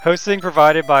Hosting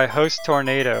provided by Host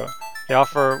Tornado. They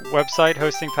offer website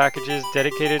hosting packages,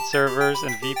 dedicated servers,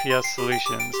 and VPS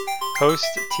solutions.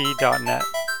 Host.t.net.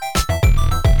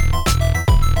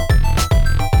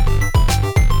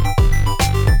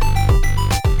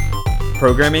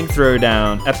 Programming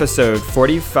Throwdown, episode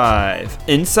 45,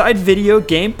 Inside Video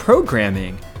Game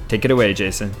Programming. Take it away,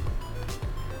 Jason.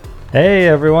 Hey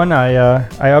everyone, I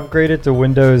upgraded to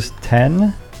Windows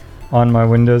 10 on my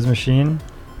Windows machine.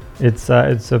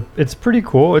 It's pretty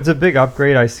cool. It's a big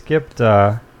upgrade. I skipped.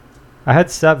 I had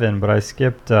 7, but I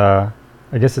skipped. I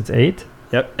guess it's 8.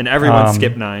 Yep, and everyone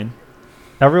skipped 9.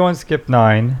 Everyone skipped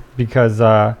 9 because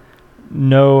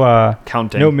no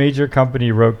major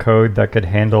company wrote code that could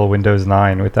handle Windows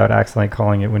 9 without accidentally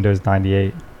calling it Windows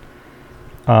 98.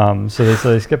 So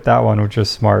they skipped that one, which was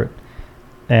smart,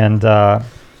 and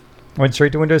went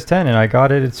straight to Windows 10, and I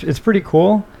got it. It's pretty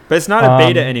cool. But it's not a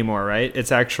beta anymore, right?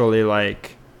 It's actually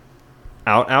like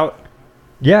out.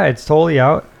 Yeah, it's totally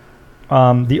out.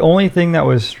 The only thing that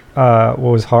was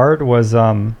hard was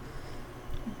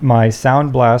my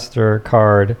Sound Blaster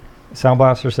card. Sound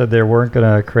Blaster said they weren't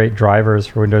going to create drivers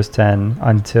for Windows 10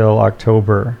 until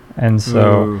October, and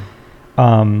so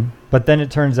but then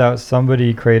it turns out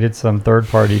somebody created some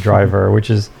third-party driver, which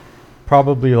is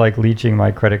probably like leeching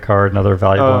my credit card and other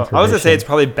valuable information. I was gonna say it's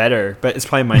probably better, but it's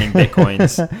probably mining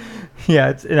bitcoins.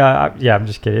 Yeah, I'm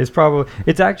just kidding.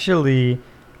 It's actually,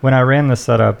 when I ran the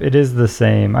setup, it is the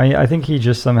same. I think he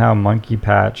just somehow monkey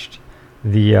patched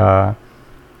the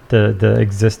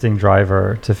existing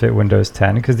driver to fit Windows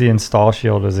 10 because the install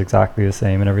shield was exactly the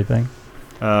same and everything.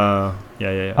 Yeah.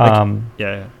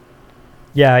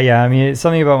 Yeah. I mean, it's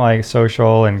something about my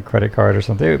social and credit card or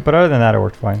something, but other than that, it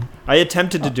worked fine. I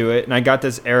attempted to do it, and I got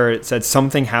this error. It said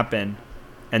something happened,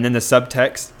 and then the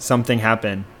subtext, something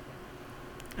happened.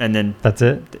 And then that's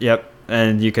it. Yep,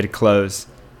 and you could close.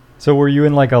 So were you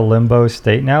in like a limbo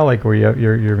state now, like where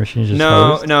your machine just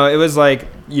closed? No, it was like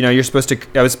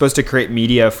I was supposed to create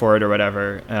media for it or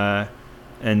whatever,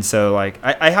 and so like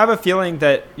I have a feeling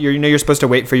that you're supposed to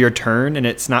wait for your turn, and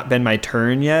it's not been my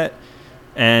turn yet,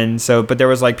 and so but there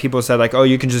was like people said like, oh,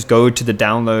 you can just go to the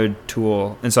download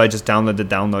tool, and so I just downloaded the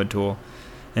download tool,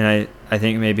 and I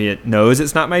think maybe it knows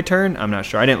it's not my turn. I'm not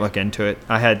sure. I didn't look into it.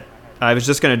 I was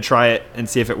just going to try it and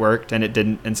see if it worked, and it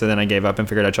didn't. And so then I gave up and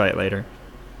figured I'd try it later.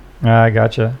 I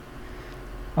gotcha.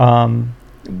 One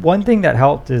thing that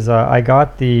helped is I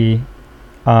got the...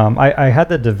 I had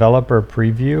the developer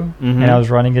preview, and I was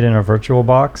running it in a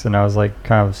VirtualBox, and I was like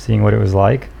kind of seeing what it was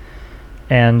like.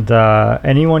 And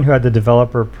anyone who had the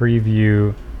developer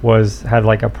preview had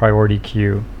like a priority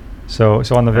queue. So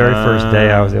on the very first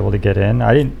day, I was able to get in.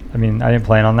 I didn't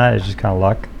plan on that. It's just kind of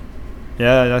luck.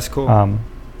 Yeah, that's cool.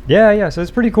 Yeah. So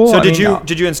it's pretty cool. So did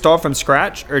you install from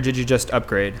scratch, or did you just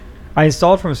upgrade? I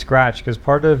installed from scratch because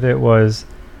part of it was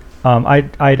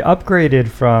I'd upgraded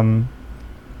from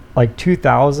like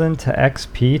 2000 to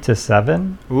XP to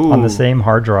 7 on the same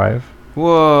hard drive.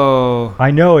 Whoa!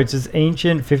 I know, it's this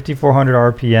ancient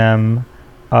 5400 RPM,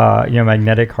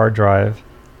 magnetic hard drive.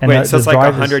 And wait, so it's like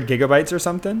 100 gigabytes or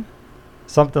something?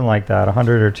 Something like that,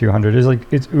 100 or 200.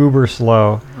 It's uber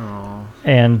slow. Oh.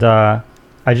 And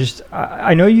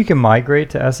I know you can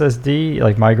migrate to SSD,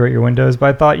 like migrate your Windows,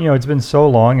 but I thought, it's been so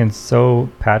long and so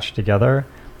patched together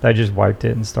that I just wiped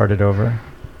it and started over.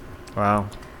 Wow.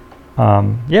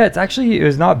 Yeah, it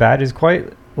was not bad. It's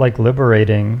quite like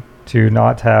liberating to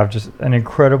not have just an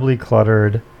incredibly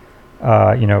cluttered,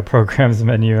 programs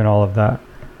menu and all of that.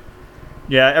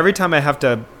 Yeah, every time I have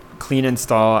to clean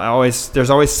install,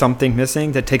 there's always something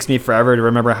missing that takes me forever to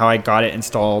remember how I got it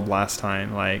installed last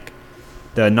time. Like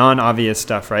the non-obvious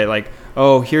stuff, right? Like,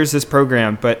 oh, here's this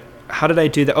program, but how did I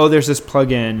do that? Oh, there's this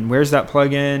plugin. Where's that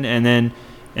plugin? And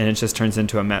it just turns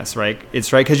into a mess, right?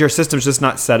 It's right because your system's just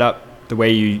not set up the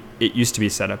way it used to be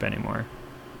set up anymore.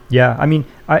 Yeah, I mean,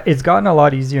 it's gotten a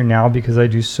lot easier now because I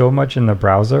do so much in the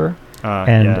browser,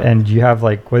 and you have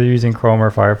like whether you're using Chrome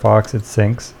or Firefox, it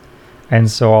syncs,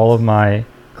 and so all of my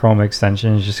Chrome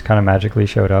extensions just kind of magically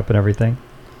showed up and everything.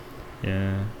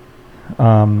 Yeah.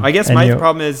 I guess my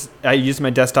problem is I use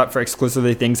my desktop for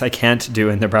exclusively things I can't do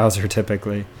in the browser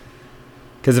typically.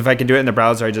 Because if I can do it in the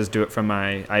browser, I just do it from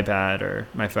my iPad or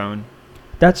my phone.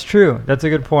 That's true. That's a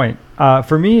good point.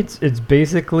 For me, it's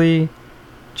basically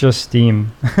just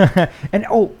Steam. And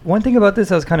one thing about this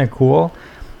that was kind of cool.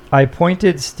 I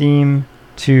pointed Steam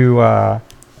to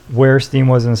where Steam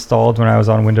was installed when I was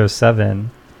on Windows 7,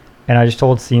 and I just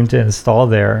told Steam to install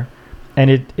there, and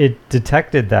it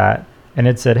detected that. And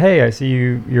it said, hey, I see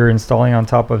you're installing on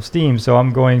top of Steam, so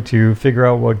I'm going to figure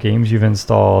out what games you've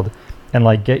installed and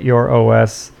like get your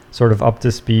OS sort of up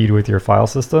to speed with your file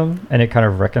system, and it kind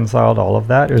of reconciled all of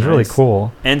that. It was really Nice.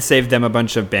 cool. And saved them a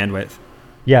bunch of bandwidth.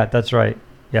 Yeah, that's right.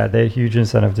 Yeah, they had huge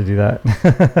incentive to do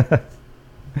that.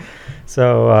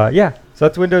 So yeah, so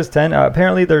that's Windows 10.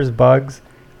 Apparently there's bugs.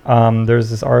 There's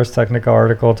this Ars Technica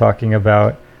article talking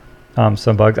about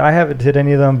some bugs. I haven't hit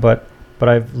any of them, but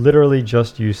I've literally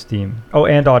just used Steam. Oh,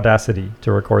 and Audacity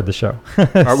to record the show.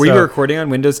 Are we So, recording on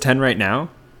Windows 10 right now?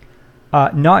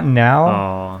 not now,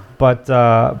 Oh, but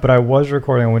I was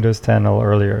recording on Windows 10 a little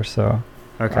earlier. So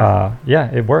okay.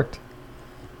 yeah, it worked.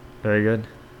 Very good.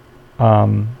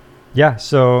 Yeah,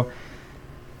 so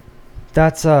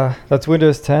that's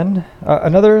Windows 10.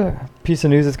 Another piece of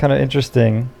news that's kind of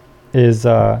interesting is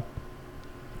there's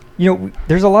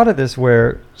a lot of this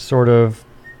where sort of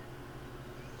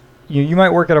you might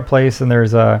work at a place and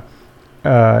there's like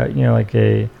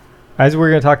a, as we're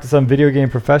going to talk to some video game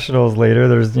professionals later,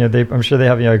 there's I'm sure they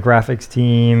have a graphics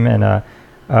team and a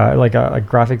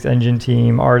graphics engine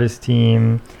team, artist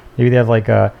team. Maybe they have like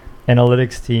a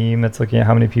analytics team that's looking at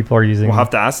how many people are using. We'll have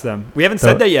to ask them. We haven't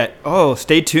said that yet. Oh,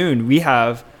 stay tuned. We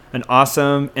have an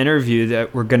awesome interview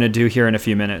that we're going to do here in a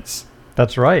few minutes.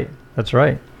 That's right.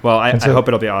 Well, I And so- hope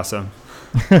it'll be awesome.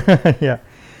 Yeah,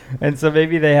 and so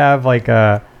maybe they have like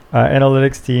a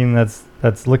analytics team that's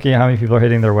looking at how many people are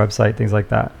hitting their website, things like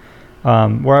that.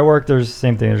 Where I work, there's the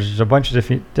same thing. There's a bunch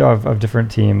of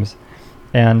different teams,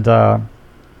 and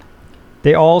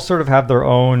they all sort of have their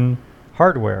own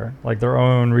hardware, like their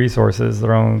own resources,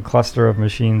 their own cluster of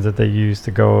machines that they use to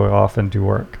go off and do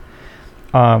work.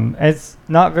 And it's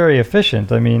not very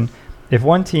efficient. I mean, if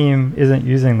one team isn't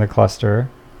using their cluster,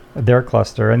 and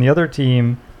the other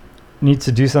team needs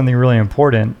to do something really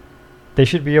important, they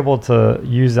should be able to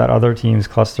use that other team's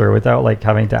cluster without like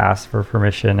having to ask for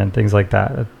permission and things like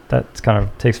that. That's kind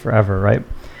of takes forever, right?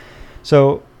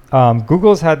 So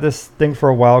Google's had this thing for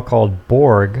a while called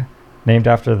Borg, named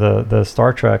after the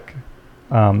Star Trek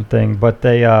thing, but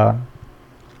they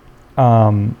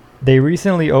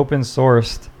recently open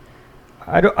sourced.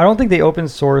 I don't think they open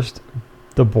sourced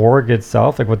the Borg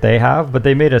itself, like what they have, but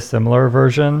they made a similar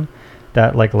version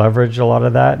that like leveraged a lot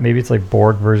of that. Maybe it's like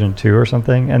Borg version 2 or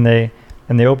something, and they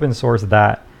open source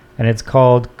that, and it's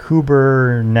called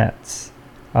Kubernetes.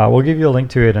 We'll give you a link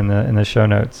to it in the show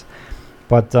notes,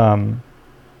 but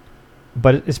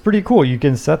it's pretty cool. You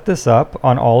can set this up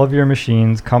on all of your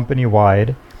machines company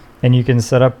wide, and you can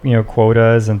set up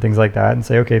quotas and things like that, and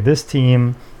say, okay, this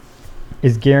team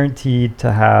is guaranteed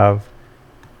to have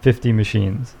 50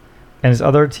 machines, and this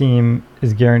other team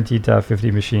is guaranteed to have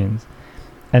 50 machines.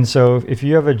 And so if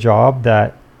you have a job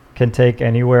that can take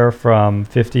anywhere from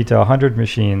 50 to 100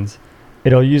 machines,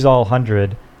 it'll use all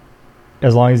 100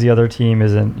 as long as the other team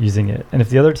isn't using it. And if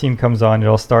the other team comes on,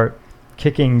 it'll start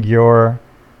kicking your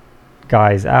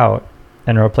guys out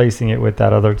and replacing it with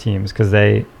that other team's, because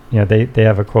they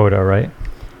have a quota, right?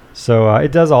 So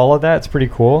it does all of that. It's pretty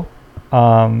cool,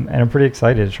 and I'm pretty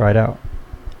excited to try it out.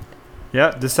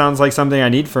 Yeah, this sounds like something I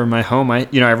need for my home. I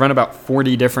run about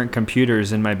 40 different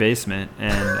computers in my basement,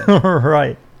 and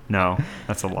Right. no,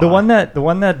 that's a lot. The one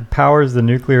that powers the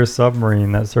nuclear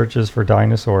submarine that searches for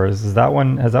dinosaurs, has that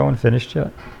one finished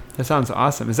yet? That sounds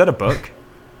awesome. Is that a book?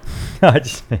 I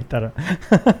just made that up.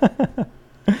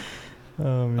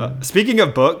 Oh, man. Speaking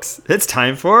of books, it's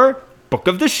time for Book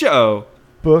of the Show.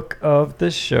 Book of the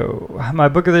show. My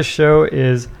book of the show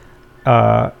is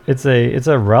it's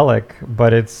a relic,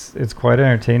 but it's quite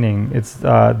entertaining. It's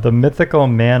The Mythical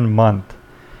Man Month,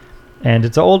 and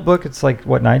it's an old book. It's like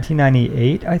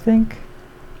 1998, I think,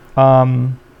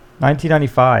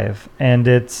 1995, and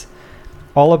it's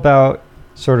all about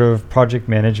sort of project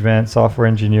management, software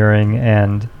engineering,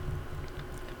 and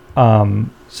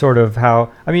sort of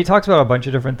how, I mean, he talks about a bunch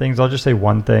of different things. I'll just say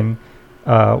one thing.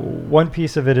 One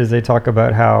piece of it is they talk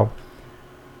about how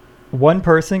one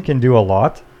person can do a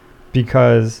lot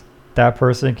because that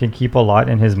person can keep a lot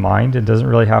in his mind and doesn't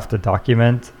really have to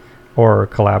document or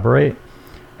collaborate.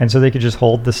 And so they could just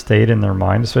hold the state in their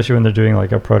mind, especially when they're doing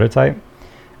like a prototype.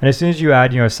 And as soon as you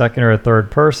add, a second or a third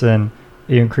person,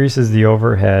 it increases the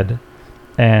overhead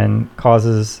and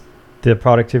causes the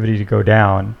productivity to go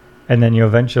down. And then you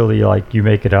eventually you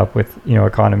make it up with,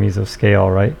 economies of scale,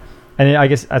 right? And I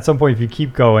guess at some point, if you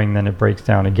keep going, then it breaks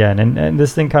down again. And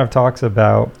this thing kind of talks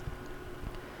about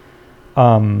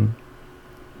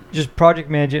just project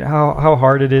management, how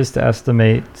hard it is to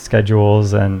estimate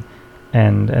schedules and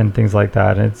things like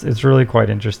that. And it's really quite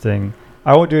interesting.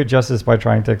 I won't do it justice by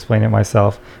trying to explain it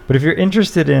myself. But if you're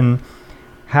interested in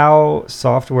how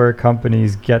software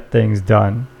companies get things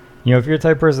done, if you're the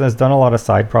type of person that's done a lot of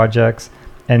side projects,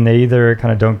 and they either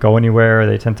kind of don't go anywhere or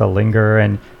they tend to linger,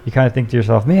 and you kind of think to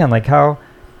yourself, man, like how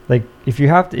like if you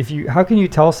have to, how can you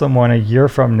tell someone a year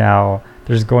from now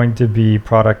there's going to be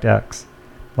product X?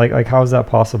 Like how is that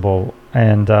possible?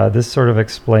 And this sort of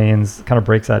kind of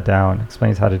breaks that down,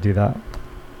 explains how to do that.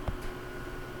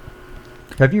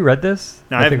 Have you read this?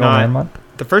 No, I have Mythical not. Man Month?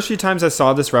 The first few times I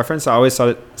saw this reference, I always thought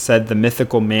it said the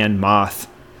mythical man moth,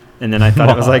 and then I thought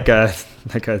it was like a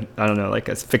I don't know, like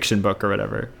a fiction book or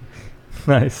whatever.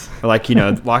 Nice. Or like, you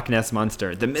know, Loch Ness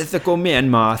monster, the mythical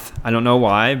man moth. I don't know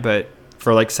why, but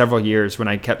for like several years when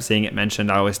I kept seeing it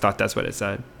mentioned, I always thought that's what it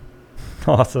said.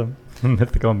 Awesome.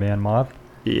 Mythical Man Moth.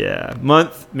 Yeah,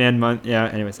 month. Yeah.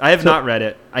 Anyways, I have not read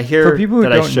it. I hear for people who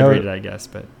that I don't should know, read it, I guess,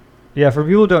 but yeah, for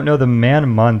people who don't know, the man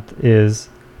month is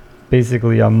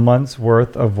basically a month's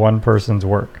worth of one person's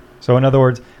work. So in other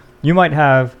words, you might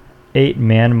have 8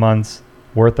 man months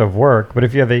worth of work, but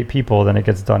if you have 8 people, then it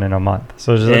gets done in a month.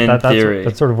 So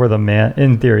that's sort of where the man,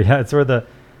 in theory, yeah, it's where the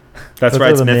that's where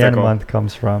it's the mythical. man month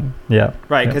comes from. Yeah,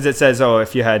 right, because it says, oh,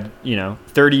 if you had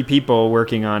 30 people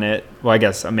working on it, well, I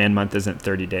guess a man month isn't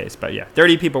 30 days, but yeah,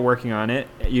 30 people working on it,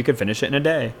 you could finish it in a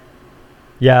day.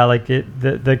 Yeah, like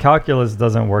the calculus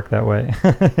doesn't work that way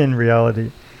in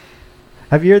reality.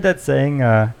 Have you heard that saying,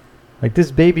 like,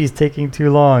 this baby's taking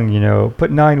too long,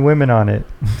 put 9 women on it,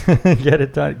 get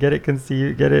it done, get it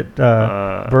conceived, get it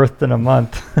birthed in a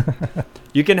month.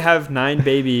 You can have 9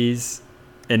 babies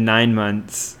in 9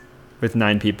 months with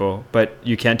 9 people, but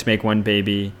you can't make 1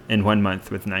 baby in 1 month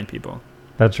with 9 people.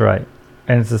 That's right.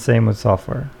 And it's the same with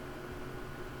software.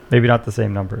 Maybe not the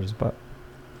same numbers, but.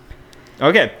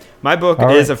 Okay. My book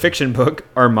is a fiction book,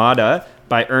 Armada,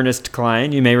 by Ernest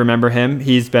Cline. You may remember him.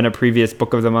 He's been a previous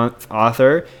Book of the Month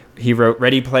author. He wrote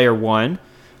Ready Player One,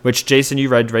 which, Jason, you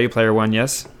read Ready Player One,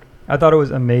 yes? I thought it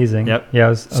was amazing. Yep. Yeah, I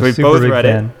was so we super both big read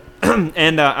fan. it.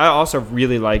 And I also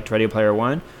really liked Ready Player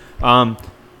One.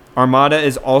 Armada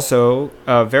is also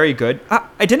very good.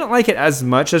 I didn't like it as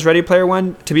much as Ready Player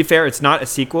One. To be fair, it's not a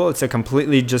sequel. It's a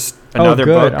completely just another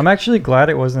book. I'm actually glad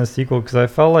it wasn't a sequel because I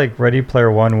felt like Ready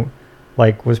Player One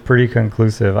was pretty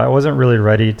conclusive. I wasn't really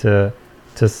ready to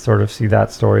sort of see that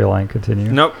storyline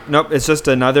continue. Nope. It's just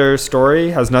another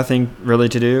story. Has nothing really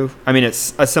to do. I mean,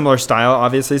 it's a similar style,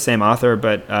 obviously, same author,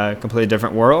 but completely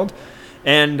different world.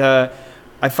 And I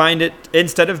find it,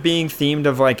 instead of being themed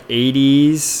of like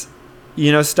 80s,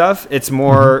 stuff, it's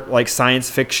more like science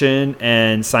fiction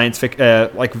and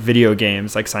like video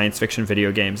games, like science fiction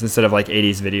video games instead of like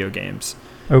 80s video games.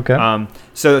 Okay.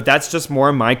 So that's just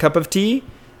more my cup of tea.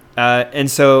 And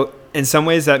so in some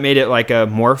ways that made it like a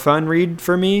more fun read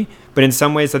for me, but in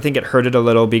some ways I think it hurt it a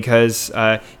little because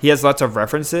he has lots of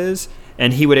references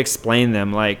and he would explain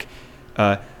them like,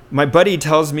 my buddy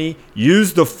tells me,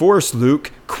 use the Force,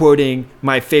 Luke, quoting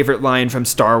my favorite line from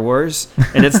Star Wars.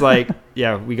 And it's like,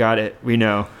 yeah, we got it. We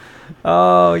know.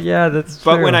 Oh, yeah, that's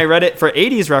true. But when I read it for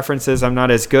 80s references, I'm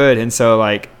not as good. And so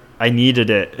like I needed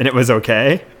it and it was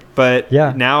okay. But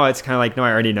yeah, now it's kind of like, no,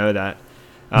 I already know that.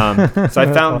 So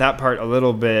I found that part a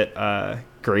little bit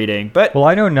grating. But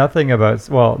I know nothing about,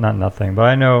 not nothing, but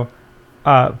I know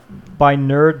by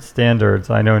nerd standards,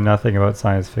 I know nothing about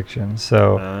science fiction.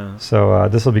 So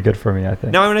this will be good for me, I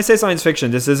think. Now, when I say science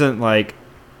fiction, this isn't like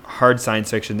hard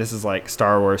science fiction. This is like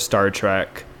Star Wars, Star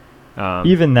Trek.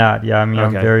 Even that, yeah. I mean,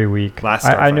 okay. I'm very weak.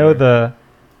 I know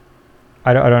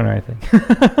I don't know anything.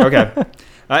 Okay.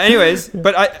 Anyways,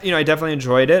 but I definitely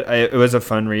enjoyed it. It was a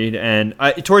fun read, and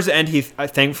towards the end,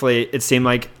 thankfully it seemed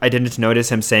like I didn't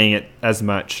notice him saying it as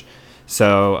much,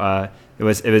 so it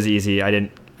was easy. I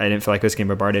didn't feel like I was getting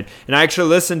bombarded, and I actually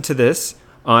listened to this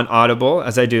on Audible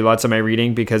as I do lots of my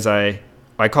reading because I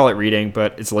call it reading,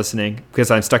 but it's listening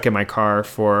because I'm stuck in my car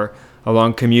for a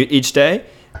long commute each day.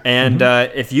 And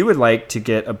if you would like to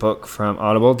get a book from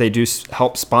Audible, they do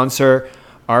help sponsor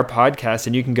our podcast,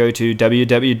 and you can go to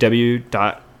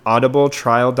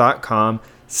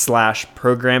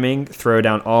www.audibletrial.com/programming, throw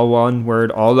down all one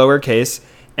word, all lowercase,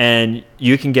 and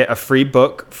you can get a free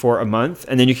book for a month,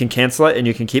 and then you can cancel it and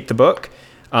you can keep the book.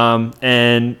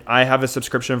 And I have a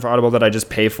subscription for Audible that I just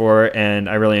pay for, and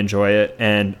I really enjoy it.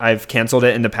 And I've canceled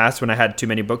it in the past when I had too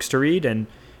many books to read, and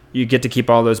you get to keep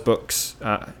all those books.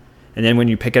 And then when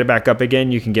you pick it back up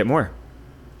again, you can get more.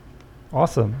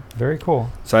 Awesome. Very cool.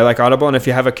 So I like Audible, and if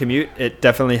you have a commute, it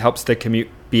definitely helps the commute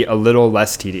be a little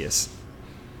less tedious.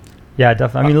 Yeah,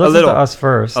 definitely. I mean, listen to us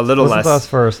first. A little less. Listen to us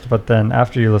first, but then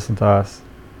after you listen to us,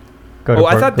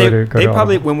 I thought they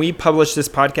probably, when we publish this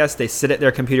podcast, they sit at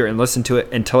their computer and listen to it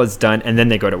until it's done, and then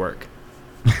they go to work.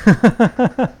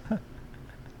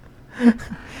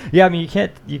 Yeah, I mean,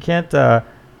 you can't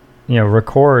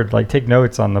record, like take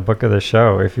notes on the book of the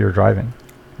show if you're driving.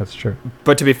 That's true.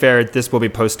 But to be fair, this will be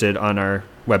posted on our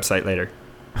website later.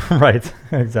 Right.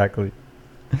 Exactly.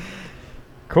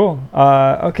 Cool.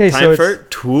 Okay, Time so for it's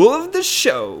tool of the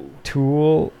show.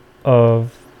 tool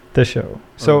of the show.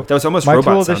 So that was almost my robot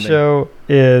tool of the sounding. show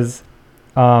is,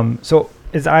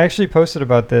 I actually posted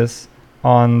about this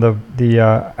on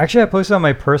actually I posted on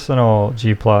my personal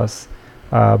G Plus,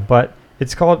 but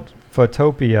it's called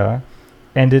Photopia,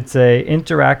 and it's a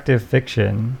interactive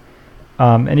fiction.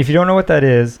 And if you don't know what that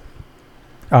is,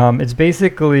 it's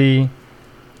basically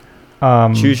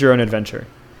Choose your own adventure.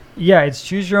 yeah, it's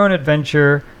choose your own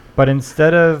adventure, but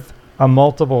instead of a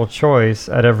multiple choice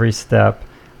at every step,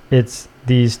 it's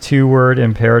these 2-word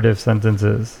imperative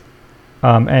sentences.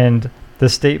 And the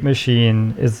state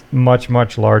machine is much,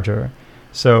 much larger.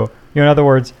 So, in other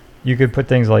words, you could put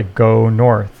things like go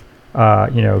north,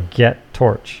 get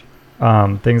torch,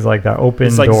 things like that, open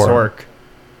It's like door. Zork.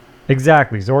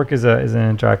 Exactly. Zork is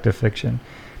an interactive fiction.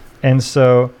 And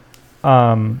so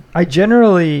I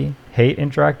generally hate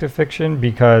interactive fiction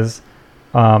because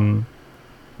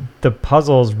the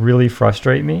puzzles really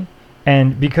frustrate me.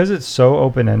 And because it's so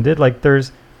open-ended, like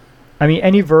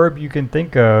any verb you can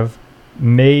think of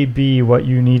may be what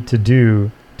you need to do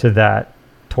to that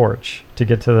torch to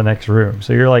get to the next room.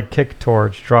 So you're like kick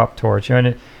torch, drop torch,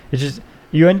 and it's just,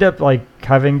 you end up like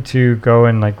having to go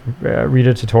and like read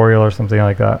a tutorial or something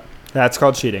like that. That's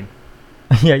called cheating.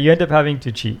 Yeah, you end up having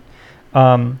to cheat.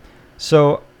 But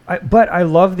I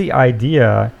love the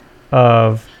idea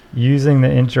of using the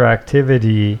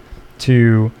interactivity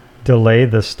to delay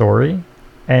the story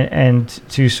and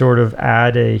to sort of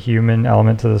add a human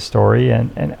element to the story.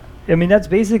 And I mean, that's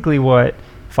basically what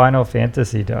Final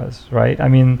Fantasy does, right? I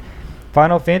mean,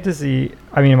 Final Fantasy,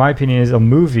 in my opinion, is a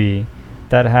movie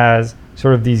that has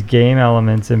sort of these game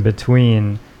elements in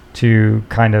between to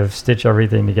kind of stitch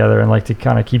everything together and like to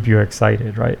kind of keep you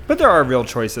excited, right? But there are real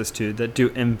choices too that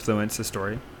do influence the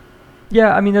story.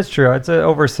 Yeah, that's true. It's an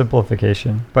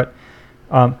oversimplification. But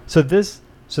so this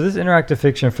interactive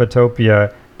fiction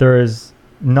Photopia, there is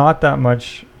not that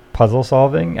much puzzle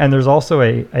solving, and there's also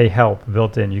a help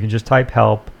built in. You can just type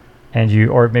help,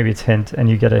 or maybe it's hint, and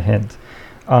you get a hint.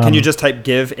 Can you just type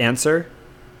give answer?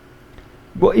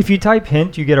 Well, if you type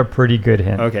hint, you get a pretty good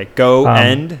hint. Okay, go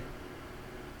end.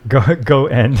 Go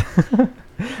end.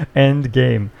 End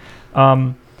game.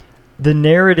 The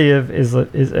narrative is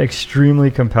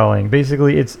extremely compelling.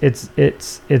 Basically,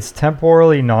 it's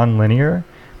temporally non-linear,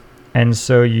 and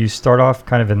so you start off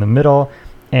kind of in the middle,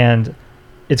 and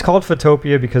it's called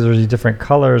Photopia because there's these different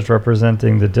colors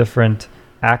representing the different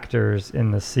actors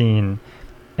in the scene,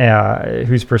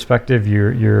 whose perspective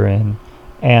you're in,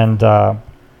 and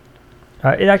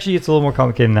it's a little more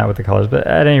complicated than that with the colors, but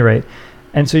at any rate,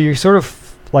 and so you sort of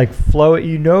like flow.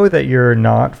 You know that you're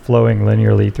not flowing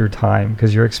linearly through time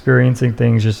because you're experiencing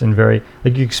things just in very,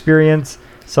 like, you experience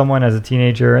someone as a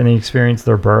teenager and then you experience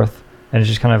their birth, and it's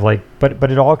just kind of like,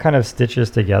 but it all kind of stitches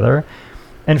together.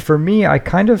 And for me, I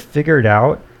kind of figured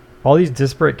out all these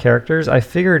disparate characters. I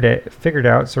figured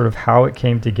out sort of how it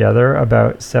came together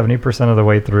about 70% of the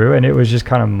way through, and it was just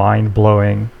kind of mind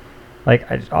blowing. Like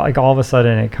all of a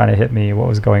sudden, it kind of hit me what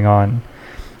was going on.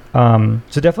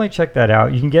 So definitely check that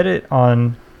out. You can get it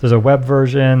on. There's a web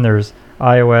version. There's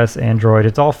iOS, Android.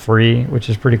 It's all free, which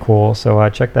is pretty cool. So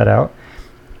check that out.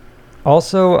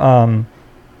 Also,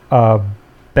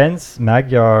 Bence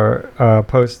Magyar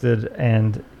posted,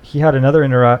 and he had another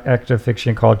interactive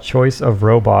fiction called Choice of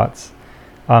Robots.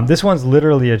 This one's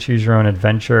literally a choose your own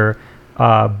adventure,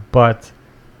 but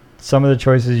some of the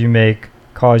choices you make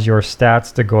cause your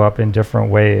stats to go up in different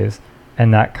ways,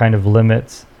 and that kind of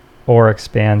limits or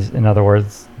expands, in other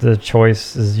words, the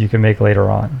choices you can make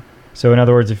later on. So in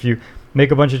other words, if you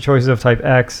make a bunch of choices of type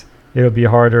X, it'll be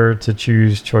harder to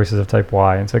choose choices of type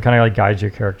Y, and so it kind of like guides your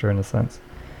character in a sense.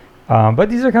 But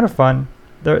these are kind of fun.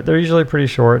 They're usually pretty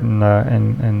short and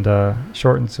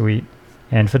short and sweet.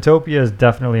 And Photopia is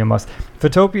definitely a must.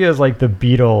 Photopia is like the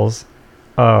Beatles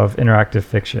of interactive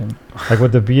fiction, like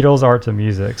what the Beatles are to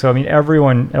music. So I mean,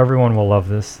 everyone will love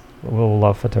this. Will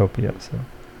love Photopia. So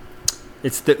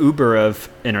it's the Uber of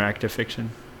interactive fiction.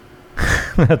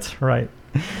 That's right.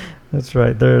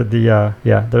 They're the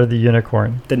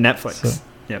unicorn. The Netflix. So.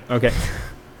 Yep. Okay.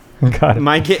 Got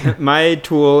it. My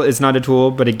tool is not a tool,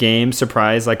 but a game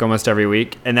surprise, like almost every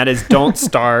week, and that is Don't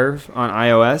Starve on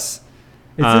iOS.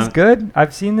 Is this good?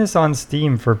 I've seen this on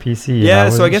Steam for PC. Yeah,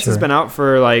 so I guess it's been out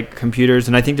for like computers,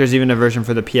 and I think there's even a version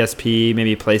for the PSP,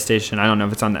 maybe PlayStation. I don't know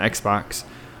if it's on the Xbox.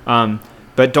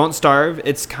 But Don't Starve,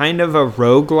 it's kind of a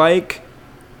roguelike,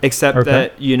 except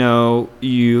that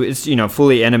it's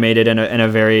fully animated in a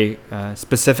very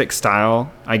specific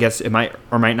style. I guess it might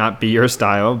or might not be your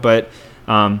style, but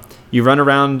you run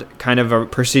around kind of a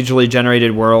procedurally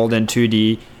generated world in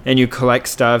 2D, and you collect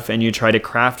stuff and you try to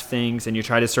craft things and you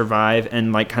try to survive,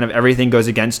 and like kind of everything goes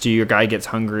against you. Your guy gets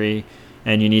hungry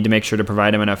and you need to make sure to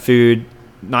provide him enough food.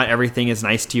 Not everything is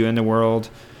nice to you in the world.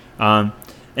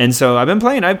 And so I've been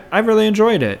playing. I've really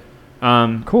enjoyed it.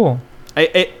 Cool.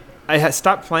 I had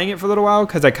stopped playing it for a little while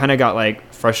because I kind of got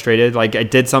like frustrated. Like I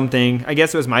did something, I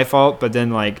guess it was my fault, but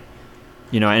then like,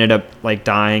 I ended up like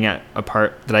dying at a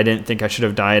part that I didn't think I should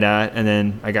have died at, and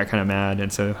then I got kind of mad,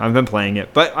 and so I've been playing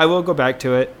it. But I will go back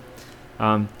to it.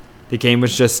 The game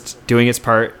was just doing its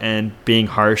part and being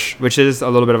harsh, which is a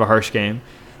little bit of a harsh game.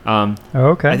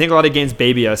 Okay. I think a lot of games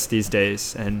baby us these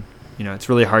days, and it's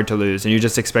really hard to lose, and you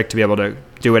just expect to be able to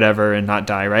do whatever and not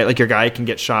die, right? Like your guy can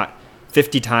get shot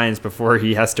 50 times before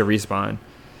he has to respawn.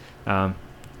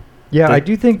 I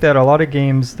do think that a lot of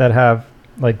games that have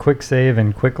like quick save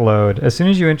and quick load, as soon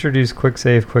as you introduce quick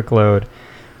save, quick load,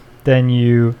 then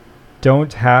you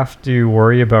don't have to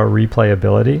worry about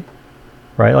replayability,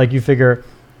 right? Like you figure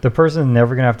the person's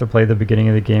never going to have to play the beginning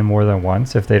of the game more than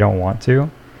once if they don't want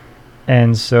to.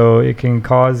 And so it can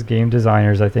cause game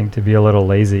designers, I think, to be a little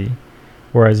lazy.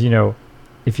 Whereas,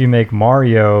 if you make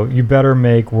Mario, you better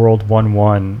make World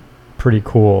 1-1 pretty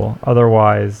cool.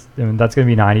 Otherwise, that's going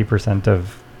to be 90%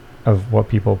 of what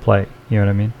people play. You know what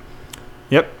I mean?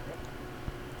 Yep.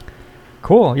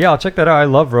 Cool. Yeah, I'll check that out. I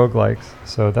love roguelikes.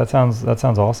 So that sounds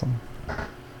awesome.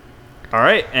 All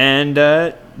right. And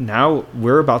now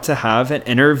we're about to have an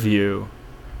interview.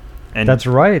 And That's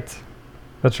right.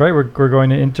 We're going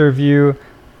to interview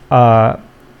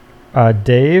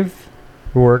Dave,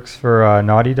 who works for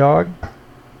Naughty Dog.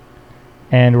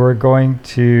 And we're going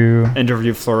to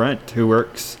interview Florent, who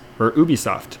works for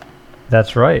Ubisoft.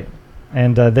 That's right.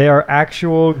 And they are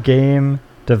actual game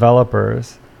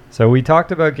developers. So we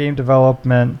talked about game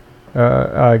development,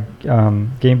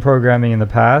 game programming in the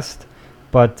past,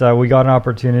 but we got an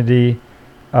opportunity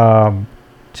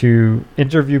to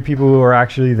interview people who are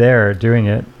actually there doing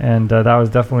it, and that was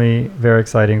definitely very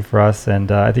exciting for us.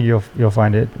 And I think you'll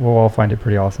find it. We'll all find it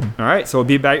pretty awesome. All right, so we'll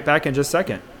be back in just a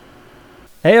second.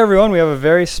 Hey everyone, we have a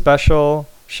very special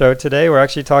show today. We're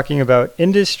actually talking about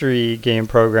industry game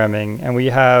programming, and we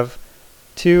have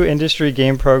two industry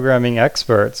game programming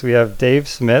experts. We have Dave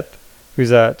Smith, who's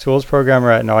a tools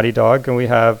programmer at Naughty Dog, and we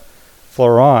have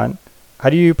Florent. How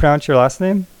do you pronounce your last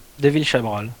name?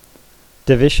 Devilcheval.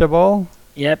 Devilcheval?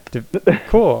 Yep.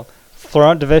 Cool.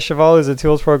 Florent Devilcheval is a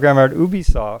tools programmer at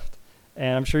Ubisoft,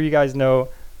 and I'm sure you guys know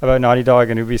about Naughty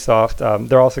Dog and Ubisoft.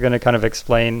 They're also going to kind of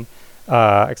explain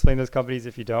those companies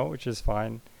if you don't, which is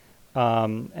fine.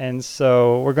 And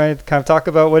so we're going to kind of talk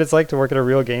about what it's like to work at a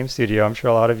real game studio. I'm sure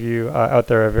a lot of you out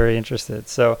there are very interested.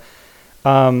 So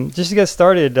just to get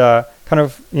started,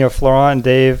 Florent and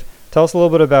Dave, tell us a little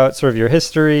bit about sort of your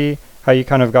history, how you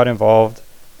kind of got involved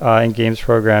in games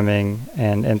programming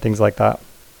and things like that.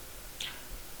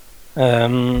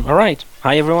 All right.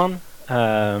 Hi, everyone.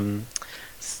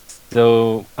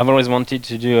 So I've always wanted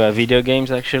to do video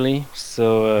games, actually.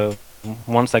 So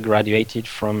once I graduated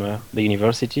from the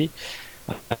university,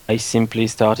 I simply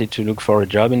started to look for a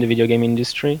job in the video game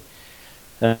industry.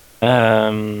 I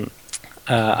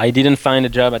didn't find a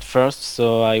job at first,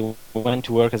 so I went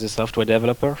to work as a software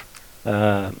developer.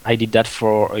 I did that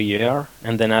for a year,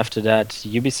 and then after that,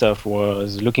 Ubisoft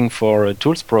was looking for a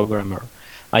tools programmer.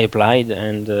 I applied,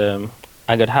 and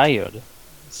I got hired.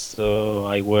 So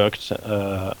I worked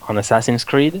on Assassin's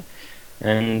Creed,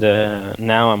 and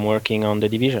now I'm working on The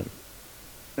Division.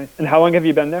 And how long have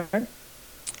you been there?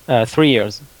 3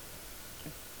 years.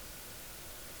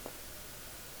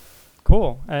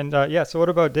 Cool. And so what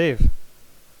about Dave?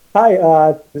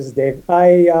 Hi, this is Dave.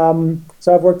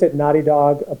 So I've worked at Naughty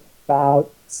Dog about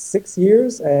 6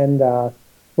 years, and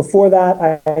before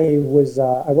that, I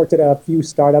worked at a few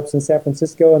startups in San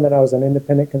Francisco, and then I was an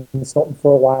independent consultant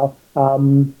for a while.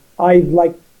 I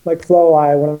like Flo.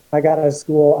 When I got out of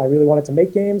school, I really wanted to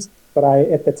make games, but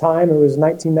at the time it was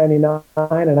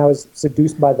 1999, and I was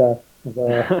seduced by the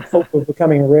hope of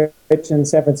becoming rich in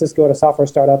San Francisco at a software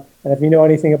startup. And if you know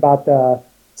anything about the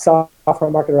software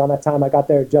market around that time, I got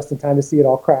there just in time to see it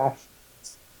all crash.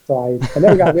 So I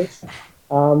never got rich.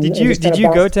 Did you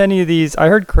go to any of these? I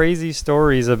heard crazy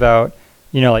stories about,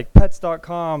 like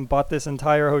Pets.com bought this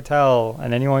entire hotel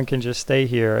and anyone can just stay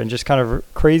here, and just kind of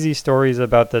crazy stories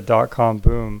about the .com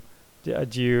boom.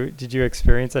 Did you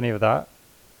experience any of that?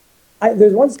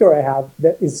 There's one story I have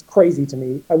that is crazy to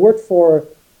me. I worked for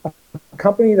a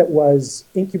company that was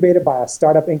incubated by a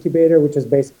startup incubator, which is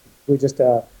basically just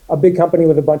a big company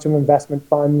with a bunch of investment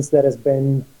funds that has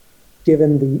been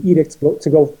given the edict to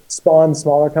go spawn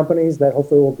smaller companies that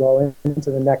hopefully will grow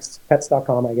into the next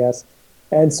Pets.com, I guess.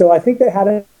 And so I think they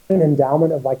had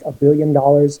endowment of like $1 billion,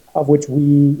 of which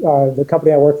the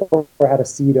company I work for, had a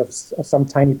seed of some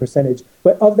tiny percentage.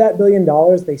 But of that $1 billion,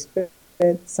 they spent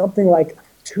something like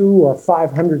 $200 or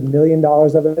 $500 million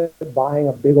of it buying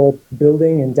a big old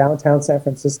building in downtown San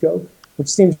Francisco, which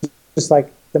seems just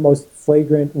like the most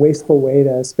flagrant, wasteful way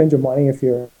to spend your money if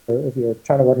you're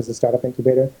trying to work as a startup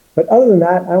incubator. But other than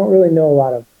that, I don't really know a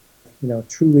lot of,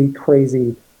 truly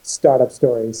crazy startup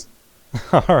stories.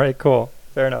 All right, cool.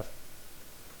 Fair enough.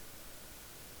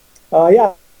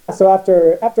 Yeah. So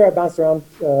after I bounced around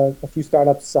a few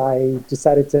startups, I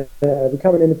decided to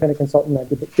become an independent consultant. I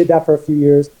did that for a few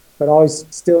years, but always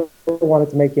still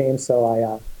wanted to make games. So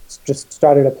I just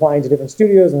started applying to different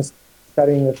studios and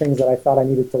studying the things that I thought I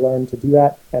needed to learn to do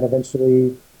that, and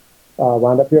eventually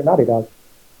wound up here at Naughty Dog.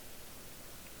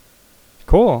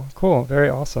 Cool. Very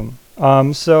awesome.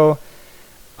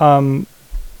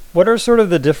 What are sort of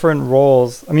the different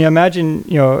roles? I mean, imagine,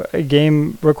 a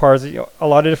game requires a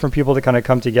lot of different people to kind of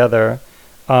come together.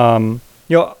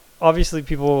 Obviously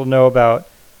people know about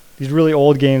these really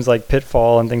old games like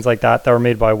Pitfall and things like that were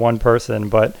made by one person,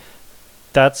 but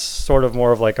that's sort of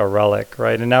more of like a relic,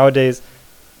 right? And nowadays,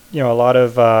 there's a lot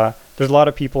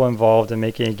of people involved in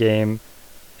making a game.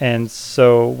 And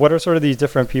so what are sort of these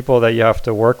different people that you have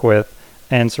to work with?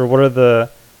 And so what are the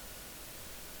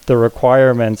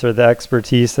requirements or the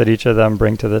expertise that each of them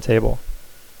bring to the table?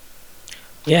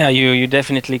 Yeah, you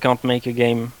definitely can't make a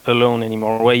game alone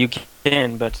anymore. Well, you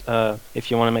can, but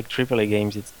if you want to make AAA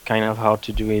games, it's kind of hard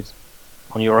to do it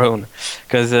on your own.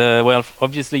 Because,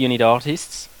 obviously you need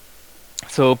artists.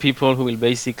 So people who will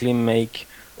basically make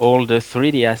all the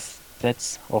 3D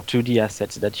assets or 2D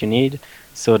assets that you need.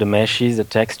 So the meshes, the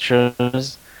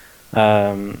textures.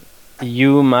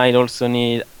 You might also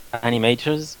need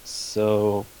animators.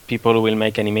 So people who will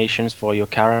make animations for your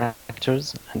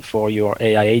characters and for your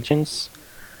AI agents.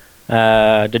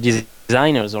 The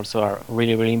designers also are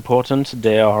really, really important.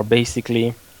 They are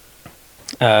basically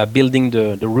building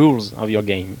the rules of your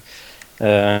game,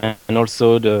 and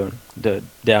also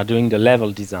they are doing the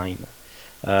level design.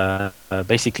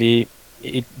 Basically,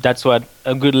 that's what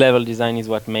a good level design is.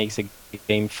 What makes a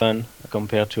game fun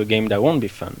compared to a game that won't be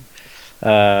fun.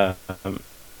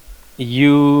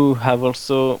 You have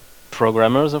also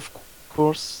programmers, of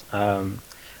course.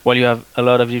 You have a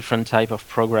lot of different type of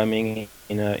programming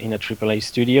in a AAA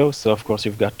studio. So of course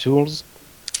you've got tools,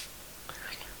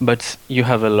 but you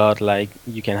have a lot. Like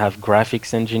you can have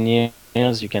graphics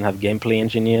engineers, you can have gameplay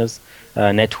engineers,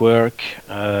 network,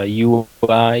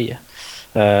 UI,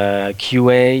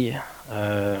 QA.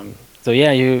 So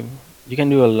yeah, you can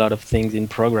do a lot of things in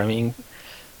programming.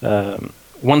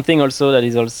 One thing also that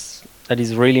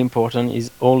is really important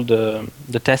is all the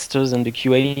testers and the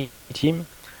QA team.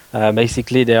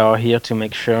 Basically, they are here to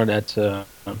make sure that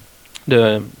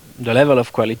the level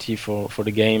of quality for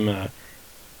the game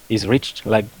is reached.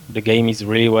 Like the game is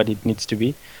really what it needs to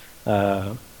be.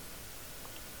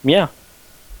 Yeah.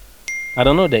 I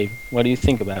don't know, Dave. What do you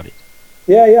think about it?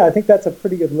 Yeah. I think that's a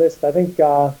pretty good list. I think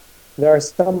there are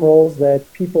some roles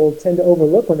that people tend to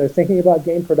overlook when they're thinking about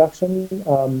game production,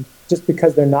 just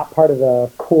because they're not part of the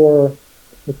core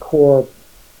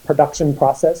production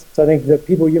process. So I think the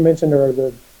people you mentioned are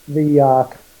the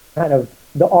kind of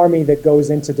the army that goes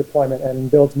into deployment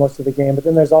and builds most of the game. But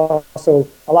then there's also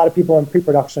a lot of people in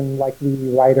pre-production, like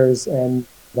the writers and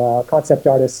the concept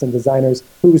artists and designers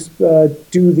who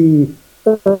do the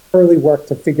early work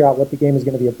to figure out what the game is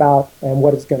going to be about and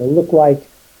what it's going to look like,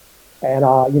 and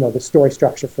the story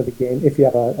structure for the game if you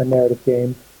have a narrative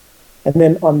game. And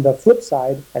then on the flip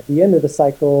side, at the end of the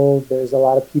cycle, there's a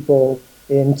lot of people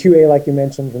in QA, like you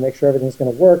mentioned, to make sure everything's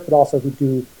going to work, but also who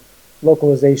do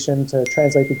localization to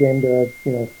translate the game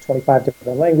to 25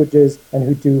 different languages, and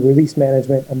who do release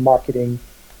management and marketing.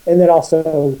 And then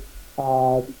also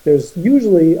there's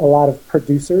usually a lot of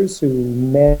producers who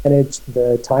manage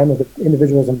the time of the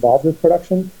individuals involved with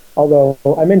production. Although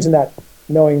I mentioned that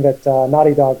knowing that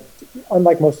Naughty Dog,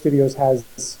 unlike most studios, has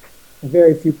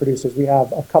very few producers. We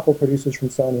have a couple producers from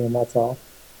Sony, and that's all.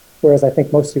 Whereas I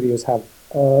think most studios have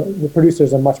the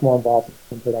producers are much more involved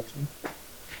in production.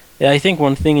 Yeah, I think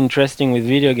one thing interesting with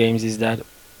video games is that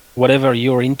whatever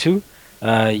you're into,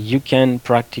 you can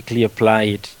practically apply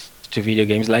it to video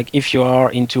games. Like if you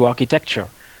are into architecture,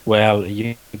 well,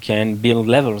 you can build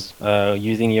levels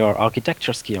using your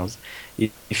architecture skills.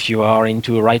 If you are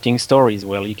into writing stories,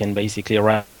 well, you can basically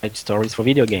write stories for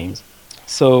video games.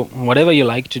 So whatever you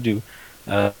like to do,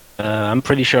 I'm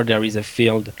pretty sure there is a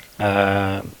field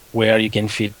where you can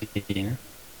fit in.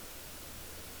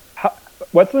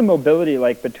 What's the mobility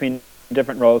like between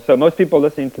different roles? So most people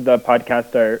listening to the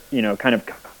podcast are, kind of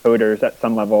coders at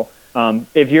some level.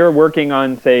 If you're working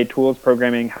on, say, tools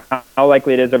programming, how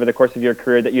likely it is over the course of your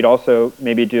career that you'd also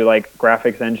maybe do like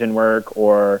graphics engine work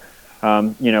or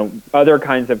other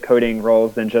kinds of coding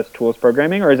roles than just tools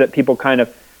programming, or is it people kind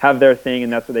of have their thing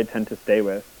and that's what they tend to stay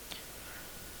with?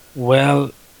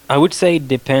 Well, I would say it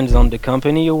depends on the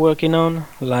company you're working on.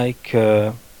 Like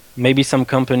maybe some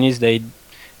companies,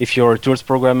 if you're a tools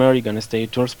programmer, you're gonna stay a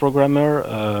tools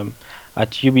programmer.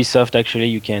 At Ubisoft, actually,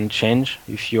 you can change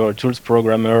if you're a tools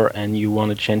programmer and you want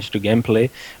to change to gameplay.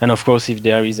 And of course, if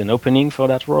there is an opening for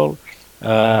that role,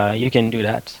 you can do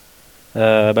that.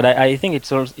 But I think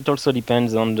it also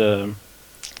depends on the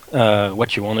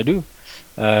what you want to do.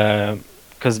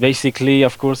 Because basically,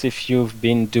 of course, if you've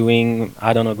been doing,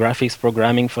 I don't know, graphics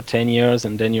programming for 10 years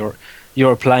and then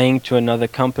you're applying to another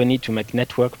company to make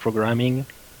network programming,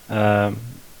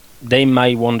 they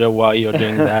might wonder why you're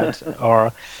doing that.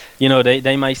 Or,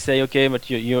 they might say, okay, but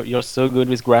you're so good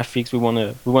with graphics,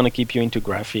 we wanna keep you into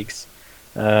graphics.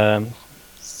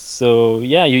 So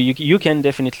yeah, you can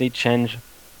definitely change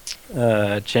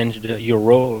your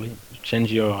role,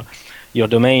 change your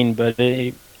domain, but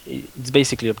it's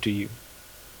basically up to you.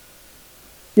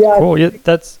 Yeah. Cool. Yeah,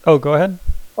 go ahead.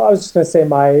 I was just going to say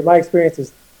my experience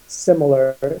is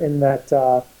similar in that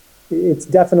it's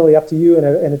definitely up to you,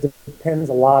 and it depends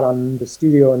a lot on the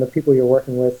studio and the people you're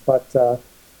working with. But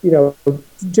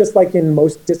just like in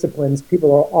most disciplines,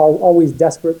 people are always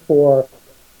desperate for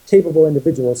capable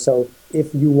individuals. So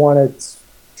if you want to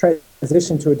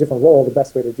transition to a different role, the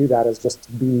best way to do that is just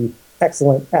to be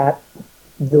excellent at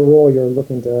the role you're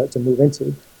looking to move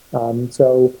into.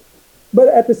 But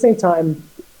at the same time,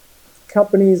 game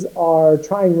companies are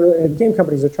trying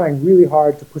really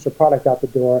hard to push a product out the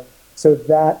door. So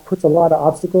that puts a lot of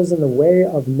obstacles in the way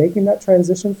of making that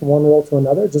transition from one role to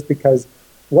another, just because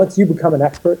once you become an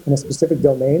expert in a specific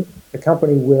domain, the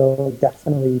company will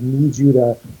definitely need you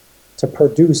to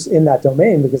produce in that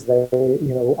domain because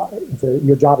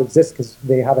your job exists because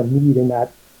they have a need in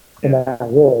that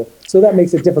role. So that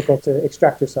makes it difficult to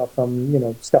extract yourself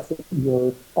from stuff that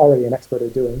you're already an expert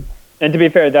at doing. And to be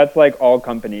fair, that's like all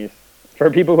companies. For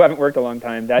people who haven't worked a long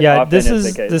time, that often is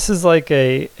the case. This is like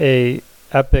a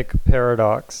epic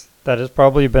paradox that has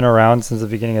probably been around since the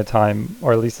beginning of time,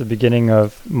 or at least the beginning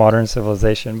of modern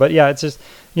civilization. But yeah, it's just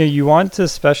you want to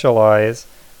specialize,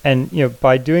 and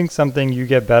by doing something you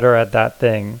get better at that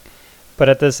thing. But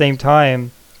at the same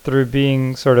time, through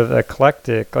being sort of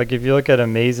eclectic, like if you look at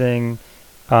amazing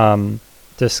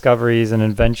discoveries and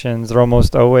inventions, they're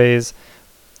almost always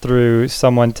through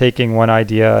someone taking one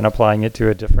idea and applying it to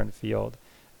a different field.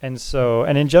 And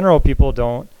in general,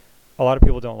 a lot of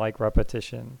people don't like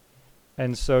repetition.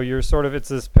 And so it's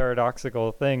this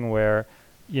paradoxical thing where,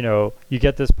 you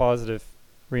get this positive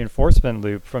reinforcement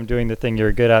loop from doing the thing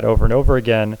you're good at over and over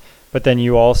again, but then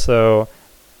you also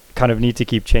kind of need to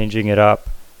keep changing it up.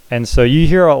 And so you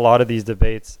hear a lot of these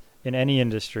debates in any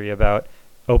industry about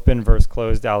open versus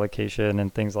closed allocation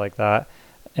and things like that.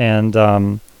 And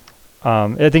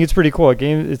I think it's pretty cool.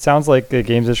 It sounds like the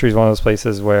games industry is one of those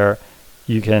places where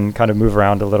you can kind of move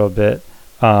around a little bit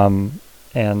and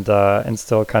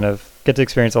still kind of get to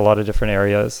experience a lot of different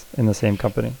areas in the same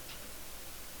company.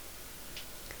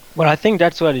 Well, I think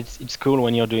that's what it's cool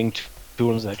when you're doing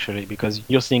tools, actually, because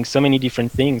you're seeing so many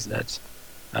different things that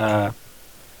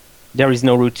there is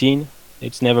no routine.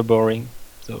 It's never boring.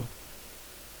 So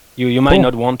you might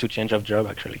not want to change of job,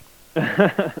 actually.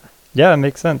 Yeah, it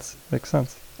makes sense.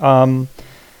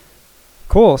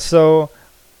 Cool. So,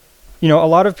 a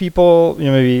lot of people,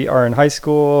 maybe are in high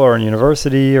school or in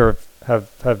university or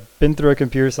have been through a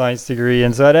computer science degree.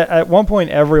 And so at one point,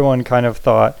 everyone kind of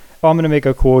thought, oh, I'm going to make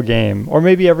a cool game. Or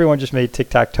maybe everyone just made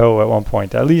tic-tac-toe at one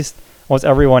point. At least almost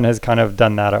everyone has kind of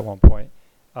done that at one point,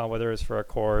 whether it's for a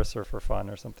course or for fun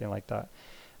or something like that.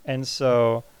 And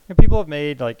so people have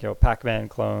made Pac-Man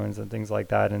clones and things like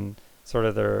that in sort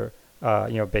of their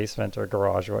basement or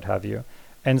garage or what have you.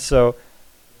 And so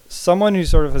someone who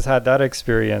sort of has had that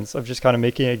experience of just kind of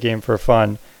making a game for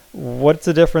fun, what's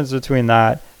the difference between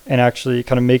that and actually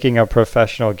kind of making a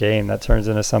professional game that turns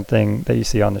into something that you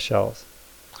see on the shelves?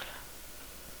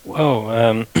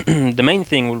 Well, the main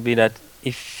thing will be that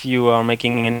if you are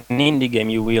making an indie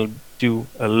game, you will do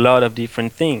a lot of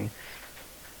different things.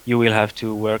 You will have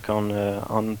to work on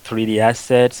 3D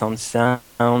assets, on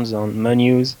sounds, on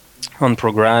menus, on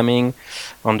programming,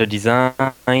 on the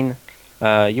design.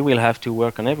 You will have to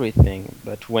work on everything.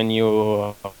 But when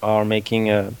you are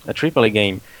making a AAA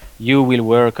game, you will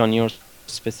work on your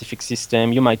specific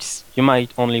system. You might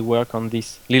only work on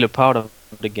this little part of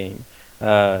the game.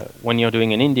 When you're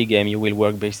doing an indie game, you will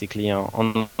work basically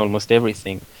on almost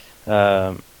everything.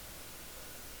 Yeah.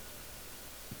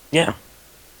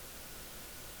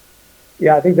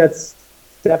 Yeah, I think that's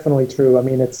definitely true. I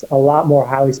mean, it's a lot more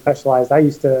highly specialized. I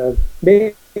used to,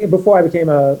 before I became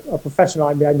a professional,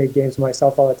 I made games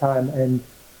myself all the time, and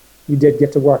you did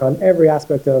get to work on every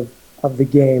aspect of the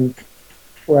game.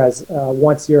 Whereas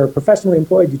once you're professionally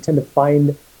employed, you tend to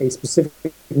find a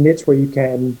specific niche where you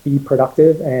can be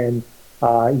productive, and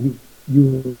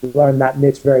you learn that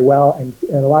niche very well. And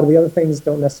a lot of the other things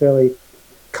don't necessarily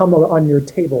come on your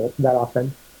table that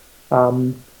often.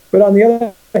 But on the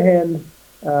other hand,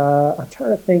 I'm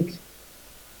trying to think.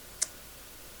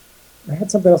 I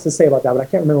had something else to say about that, but I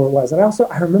can't remember what it was.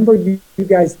 And I remember you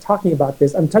guys talking about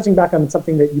this. I'm touching back on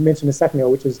something that you mentioned a second ago,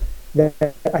 which is that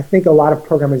I think a lot of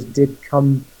programmers did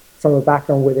come from a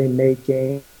background where they made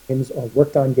games or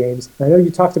worked on games. And I know you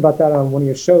talked about that on one of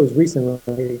your shows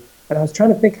recently. And I was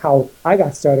trying to think how I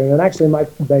got started. And actually, my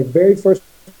very first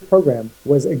program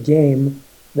was a game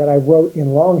that I wrote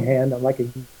in longhand on like a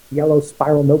yellow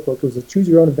spiral notebook. It was a choose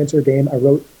your own adventure game I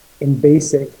wrote in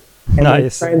BASIC and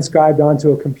Nice. then transcribed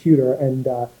onto a computer. And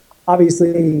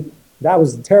obviously, that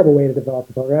was a terrible way to develop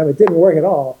a program. It didn't work at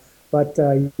all. But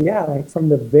yeah, like from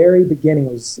the very beginning,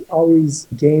 it was always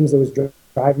games that was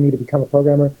driving me to become a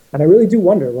programmer. And I really do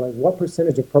wonder, like, what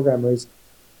percentage of programmers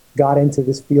got into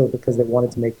this field because they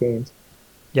wanted to make games?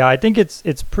 Yeah, I think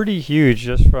it's pretty huge.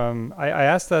 Just from I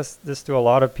asked this to a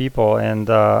lot of people, and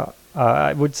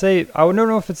I would say I don't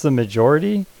know if it's the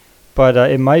majority, but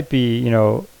it might be,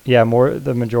 more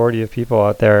the majority of people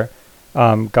out there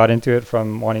got into it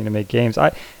from wanting to make games.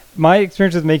 My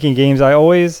experience with making games, I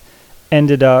always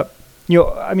ended up,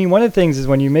 I mean, one of the things is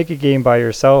when you make a game by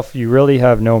yourself, you really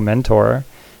have no mentor,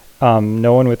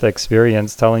 no one with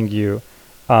experience telling you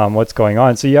what's going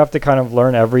on. So you have to kind of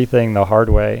learn everything the hard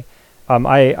way.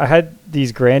 I had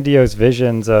these grandiose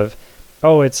visions of,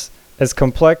 it's as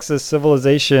complex as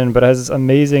Civilization, but has this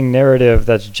amazing narrative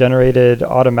that's generated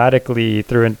automatically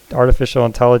through an artificial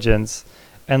intelligence.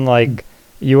 And like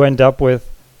you end up with,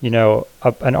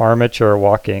 an armature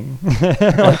walking.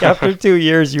 Like after 2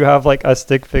 years, you have like a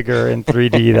stick figure in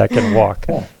 3D that can walk.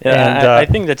 Yeah, And, I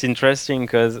think that's interesting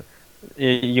because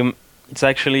it's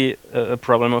actually a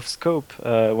problem of scope.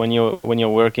 When you're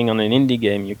working on an indie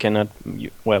game,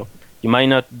 you might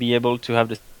not be able to have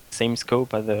the same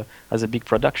scope as a big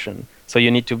production. So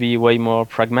you need to be way more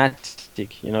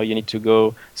pragmatic. You need to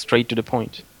go straight to the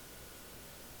point.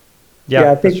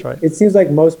 Yeah, I think that's right. it seems like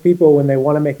most people, when they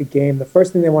want to make a game, the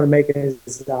first thing they want to make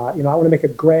is, I want to make a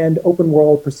grand open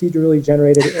world procedurally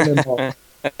generated MMO,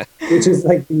 which is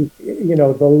like the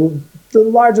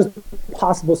largest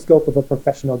possible scope of a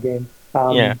professional game.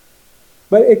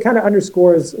 But it kind of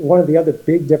underscores one of the other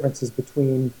big differences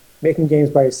between making games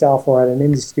by yourself or at an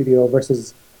indie studio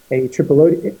versus a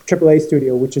AAA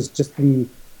studio, which is just the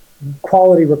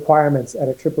quality requirements at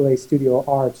a AAA studio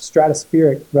are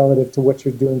stratospheric relative to what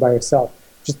you're doing by yourself.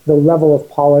 Just the level of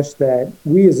polish that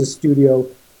we as a studio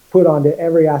put onto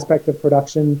every aspect of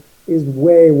production is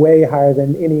way, way higher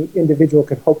than any individual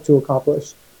could hope to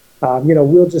accomplish.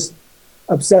 We'll just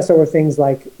obsess over things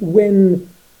like when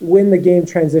the game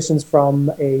transitions from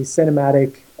a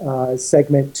cinematic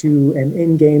segment to an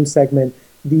in-game segment,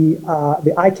 the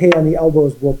IK on the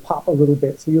elbows will pop a little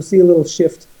bit. So you'll see a little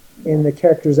shift in the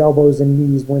character's elbows and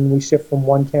knees when we shift from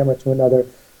one camera to another.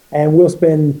 And we'll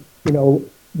spend,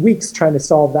 weeks trying to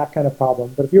solve that kind of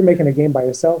problem. But if you're making a game by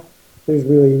yourself, it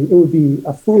would be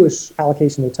a foolish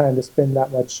allocation of time to spend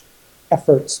that much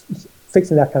effort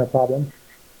fixing that kind of problem.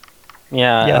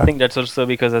 Yeah, I think that's also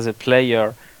because as a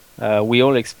player, we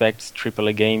all expect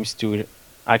AAA games to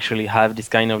actually have this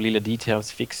kind of little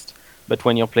details fixed. But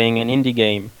when you're playing an indie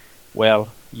game, well,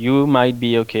 you might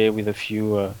be okay with a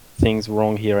few things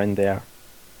wrong here and there.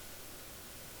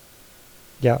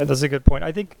 Yeah, that's a good point.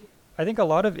 I think a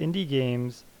lot of indie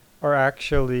games are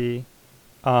actually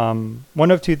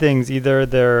one of two things. Either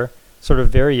they're sort of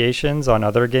variations on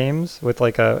other games with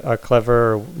like a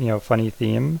clever, funny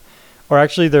theme, or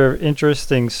actually they're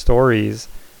interesting stories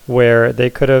where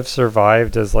they could have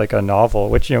survived as like a novel,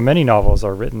 which, many novels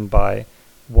are written by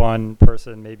one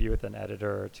person, maybe with an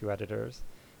editor or two editors.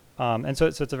 And so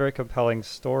it's a very compelling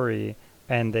story,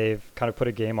 and they've kind of put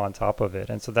a game on top of it.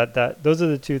 And so that those are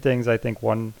the two things I think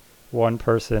one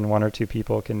person, one or two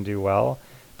people can do well.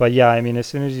 But yeah, I mean, as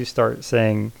soon as you start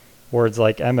saying words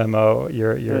like MMO,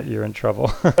 you're in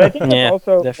trouble. But I think that's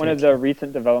also definitely. one of the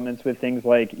recent developments with things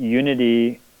like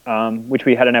Unity, which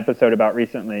we had an episode about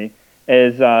recently,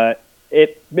 is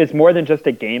it's more than just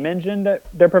a game engine that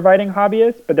they're providing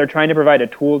hobbyists, but they're trying to provide a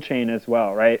tool chain as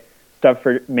well, right? Stuff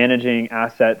for managing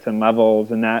assets and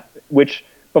levels and that, which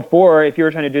before, if you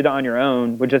were trying to do that on your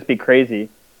own, would just be crazy.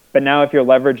 But now if you're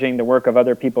leveraging the work of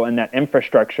other people in that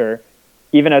infrastructure,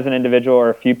 even as an individual or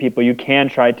a few people, you can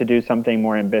try to do something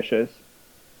more ambitious.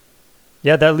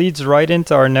 Yeah, that leads right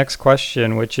into our next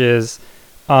question, which is,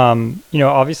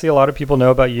 obviously a lot of people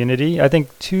know about Unity. I think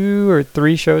 2 or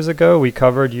 3 shows ago we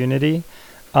covered Unity.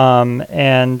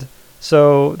 And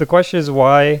so the question is,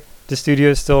 why do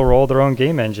studios still roll their own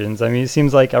game engines? I mean, it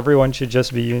seems like everyone should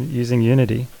just be using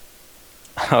Unity.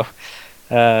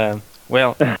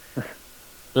 Well,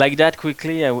 like that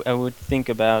quickly, I would think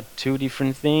about 2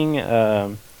 different things.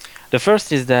 The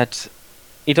first is that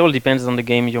it all depends on the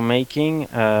game you're making,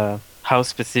 how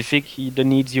specific the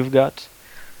needs you've got.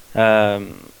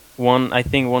 I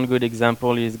think one good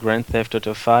example is Grand Theft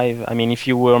Auto 5. I mean, if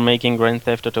you were making Grand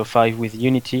Theft Auto 5 with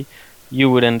Unity, you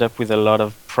would end up with a lot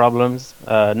of problems,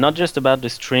 not just about the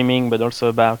streaming, but also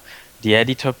about the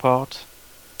editor part.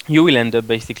 You will end up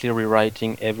basically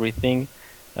rewriting everything.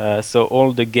 So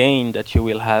all the gain that you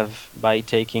will have by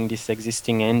taking this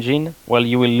existing engine, well,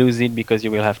 you will lose it because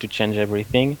you will have to change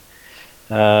everything.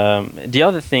 The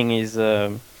other thing is,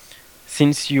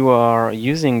 since you are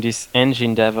using this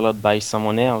engine developed by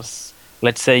someone else,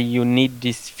 let's say you need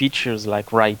these features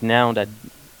like right now,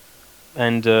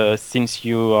 and since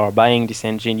you are buying this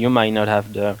engine, you might not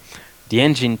have the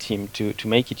engine team to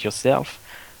make it yourself.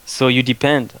 So you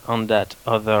depend on that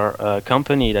other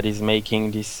company that is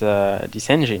making this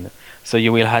engine. So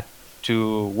you will have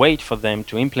to wait for them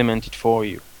to implement it for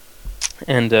you,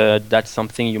 and that's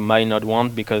something you might not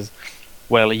want because,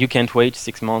 well, you can't wait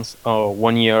 6 months or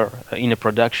 1 year in a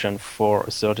production for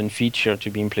a certain feature to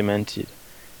be implemented.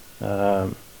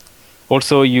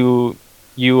 Also, you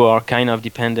are kind of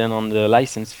dependent on the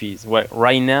license fees. Well,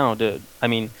 right now,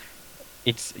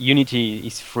 Unity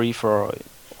is free or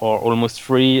almost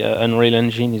free. Unreal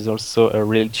Engine is also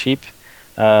real cheap.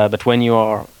 But when you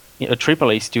are a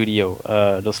AAA studio,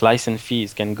 those license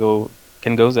fees can go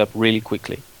up really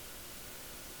quickly.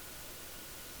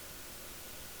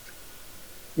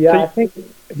 Yeah, I think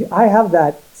I have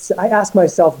that. I ask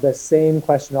myself the same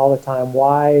question all the time.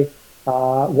 Why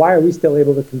are we still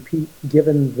able to compete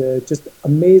given the just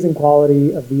amazing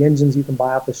quality of the engines you can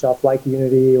buy off the shelf like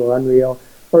Unity or Unreal,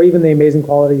 or even the amazing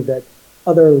quality that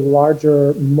other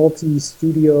larger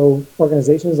multi-studio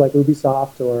organizations like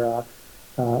Ubisoft or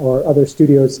other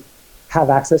studios have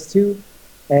access to?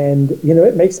 And,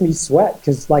 it makes me sweat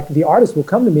because like the artists will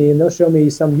come to me and they'll show me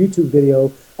some YouTube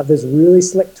video of this really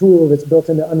slick tool that's built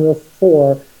into Unreal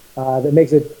 4 that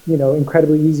makes it,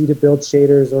 incredibly easy to build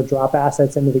shaders or drop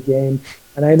assets into the game.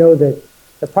 And I know that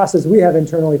the process we have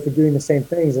internally for doing the same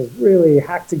things is really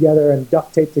hacked together and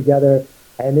duct taped together.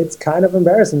 And it's kind of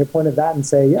embarrassing to point at that and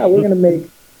say, yeah, we're going to make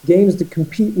games to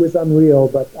compete with Unreal,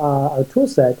 but our tool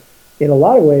set in a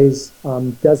lot of ways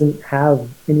doesn't have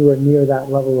anywhere near that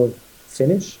level of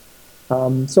finish.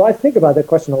 So I think about that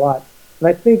question a lot. And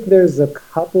I think there's a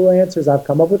couple answers I've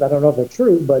come up with. I don't know if they're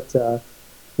true, but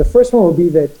the first one would be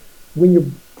that when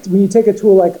you take a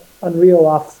tool like Unreal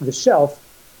off the shelf,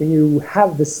 then you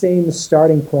have the same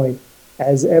starting point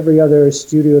as every other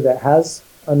studio that has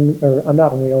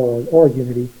not Unreal or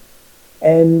Unity.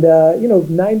 And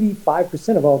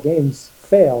 95% of all games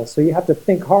fail. So you have to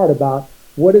think hard about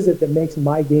what is it that makes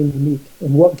my game unique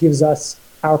and what gives us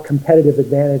our competitive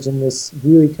advantage in this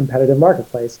really competitive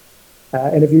marketplace.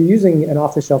 And if you're using an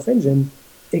off-the-shelf engine,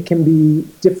 it can be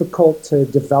difficult to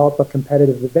develop a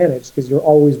competitive advantage because you're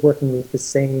always working with the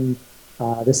same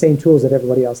tools that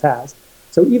everybody else has.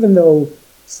 So even though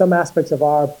some aspects of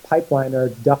our pipeline are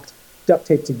duct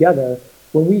taped together,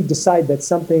 when we decide that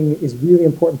something is really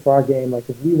important for our game, like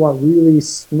if we want really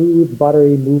smooth,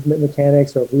 buttery movement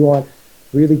mechanics, or if we want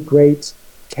really great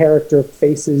character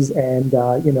faces and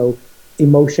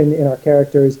emotion in our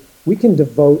characters, we can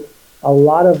devote a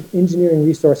lot of engineering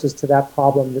resources to that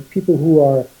problem that people who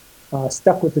are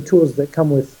stuck with the tools that come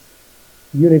with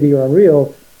Unity or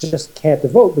Unreal just can't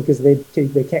devote because they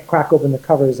can't crack open the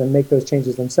covers and make those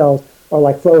changes themselves. Or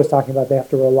like Flo was talking about, they have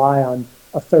to rely on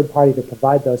a third party to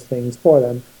provide those things for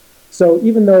them. So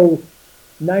even though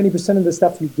 90% of the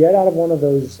stuff you get out of one of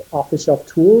those off-the-shelf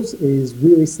tools is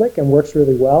really slick and works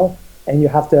really well, and you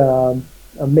have to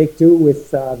make do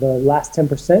with the last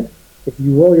 10%, if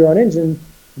you roll your own engine,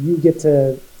 you get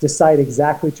to decide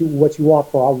exactly what you want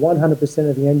for 100%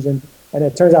 of the engine. And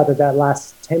it turns out that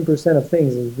last 10% of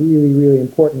things is really, really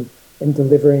important in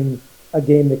delivering a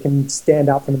game that can stand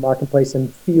out from the marketplace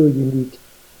and feel unique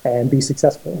and be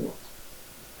successful.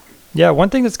 Yeah, one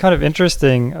thing that's kind of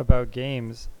interesting about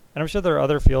games, and I'm sure there are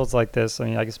other fields like this, I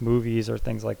mean, I guess movies or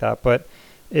things like that, but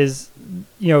is,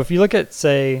 if you look at,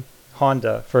 say,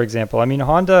 Honda, for example, I mean,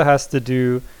 Honda has to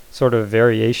do sort of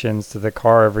variations to the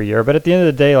car every year, but at the end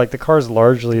of the day, like the car is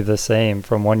largely the same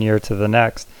from one year to the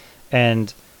next.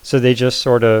 And So they just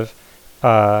sort of,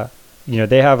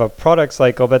 they have a product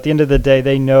cycle, but at the end of the day,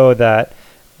 they know that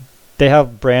they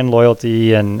have brand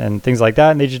loyalty and things like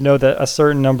that, and they just know that a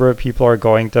certain number of people are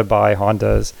going to buy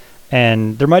Hondas,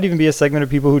 and there might even be a segment of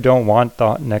people who don't want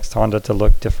the next Honda to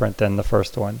look different than the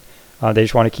first one. They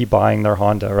just want to keep buying their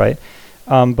Honda, right?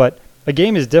 But a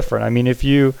game is different. I mean, if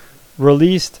you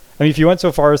went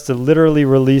so far as to literally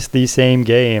release the same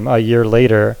game a year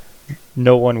later,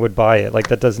 no one would buy it. Like,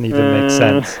 that doesn't even make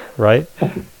sense, right?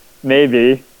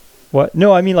 Maybe. What?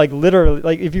 No, I mean, like, literally,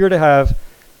 like, if you were to have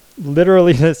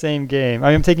literally the same game, I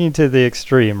mean, I'm taking it to the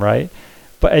extreme, right?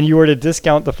 And you were to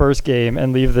discount the first game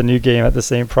and leave the new game at the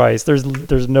same price,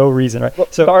 there's no reason, right? Well,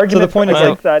 So the argument the point is,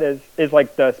 against that is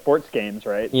like the sports games,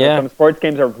 right? Yeah. So some sports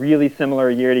games are really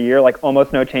similar year to year, like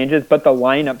almost no changes, but the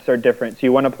lineups are different. So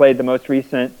you want to play the most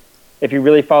recent. If you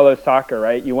really follow soccer,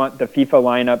 right, you want the FIFA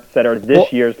lineups that are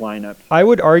this year's lineups. I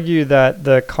would argue that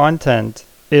the content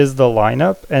is the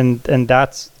lineup,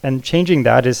 and changing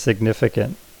that is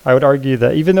significant. I would argue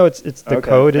that even though it's the Okay,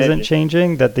 code maybe. isn't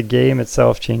changing, that the game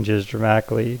itself changes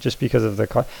dramatically just because of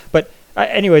the But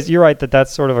anyways, you're right that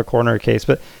that's sort of a corner case.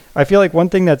 But I feel like one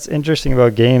thing that's interesting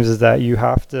about games is that you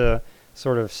have to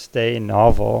sort of stay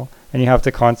novel, and you have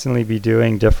to constantly be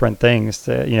doing different things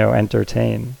to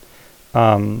entertain.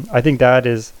 I think that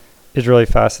is really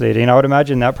fascinating. And I would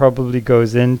imagine that probably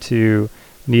goes into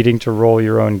needing to roll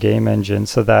your own game engine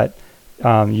so that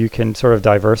you can sort of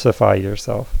diversify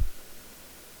yourself.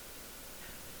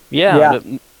 Yeah.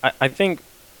 I think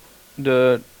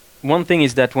the one thing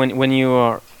is that when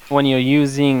you're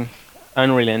using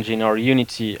Unreal Engine or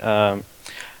Unity,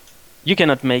 you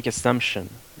cannot make assumption.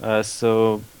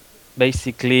 So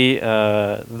basically,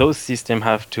 those systems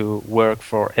have to work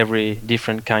for every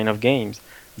different kind of games.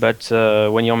 But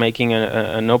when you're making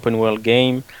an open world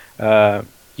game,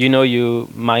 you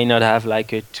might not have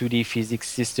like a 2D physics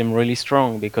system really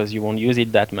strong because you won't use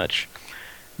it that much.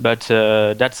 But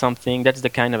that's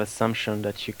the kind of assumption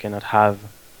that you cannot have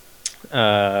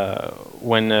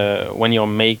when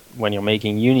you're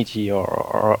making Unity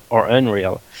or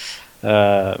Unreal.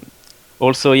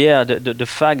 Also, the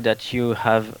fact that you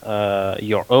have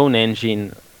your own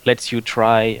engine lets you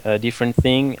try a different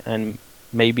thing, and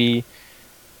maybe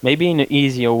in an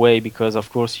easier way, because of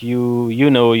course you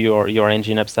know your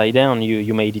engine upside down.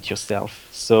 You made it yourself,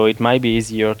 so it might be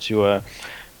easier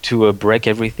to break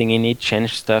everything in it,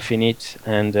 change stuff in it,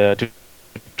 and to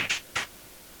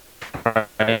try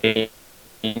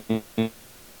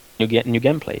new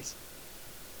gameplays.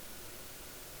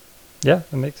 Yeah,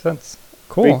 that makes sense.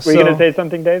 Cool. Were you going to say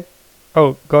something, Dave?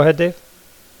 Oh, go ahead, Dave.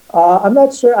 I'm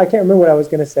not sure. I can't remember what I was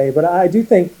going to say, but I do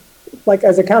think, like,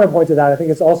 as a counterpoint to that, I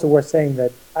think it's also worth saying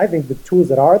that I think the tools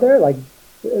that are there, like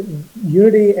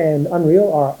Unity and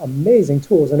Unreal, are amazing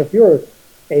tools. And if you're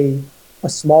a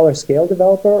smaller scale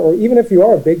developer, or even if you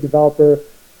are a big developer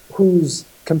whose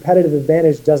competitive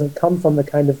advantage doesn't come from the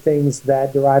kind of things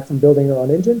that derive from building your own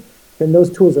engine, then those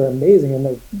tools are amazing,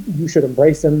 and you should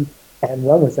embrace them and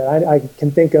run with it. I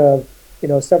can think of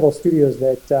several studios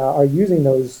that are using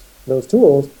those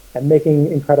tools and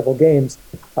making incredible games,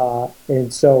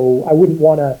 and so I wouldn't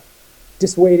want to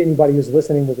dissuade anybody who's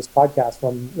listening to this podcast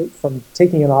from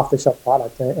taking an off-the-shelf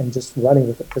product and just running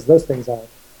with it, because those things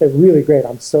they're really great.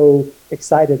 I'm so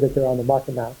excited that they're on the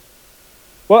market now.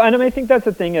 Well, and I think that's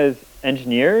the thing as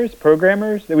engineers,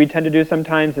 programmers, that we tend to do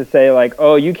sometimes is say, like,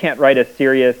 oh, you can't write a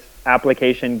serious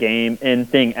application game in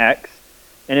thing X.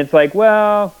 And it's like,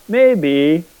 well,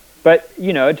 maybe, but,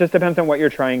 it just depends on what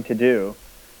you're trying to do.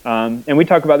 And we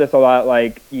talk about this a lot,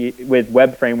 like with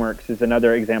web frameworks is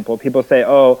another example. People say,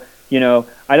 oh,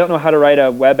 I don't know how to write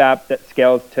a web app that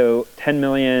scales to 10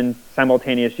 million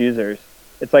simultaneous users.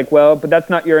 It's like, well, but that's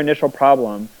not your initial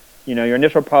problem. Your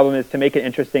initial problem is to make it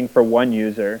interesting for one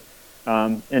user.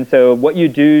 And so what you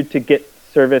do to get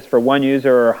service for one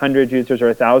user or 100 users or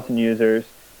 1,000 users,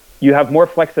 you have more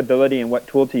flexibility in what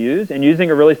tool to use. And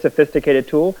using a really sophisticated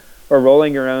tool or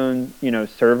rolling your own,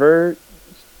 server,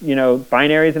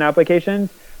 binaries and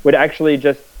applications would actually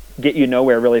just get you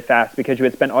nowhere really fast, because you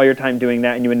would spend all your time doing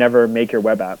that and you would never make your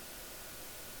web app.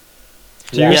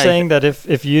 So you're saying that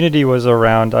if Unity was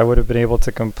around, I would have been able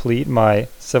to complete my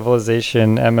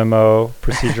Civilization MMO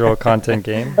procedural content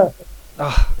game?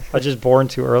 I was just born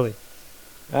too early.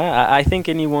 I think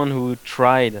anyone who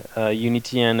tried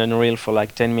Unity and Unreal for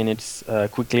like 10 minutes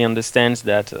quickly understands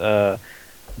that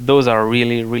those are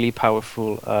really, really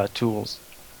powerful tools.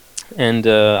 And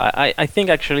I think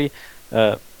actually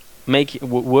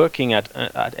working at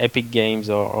Epic Games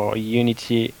or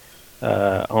Unity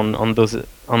on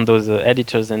those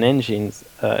editors and engines,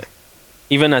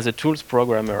 even as a tools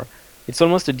programmer, it's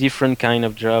almost a different kind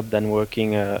of job than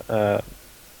working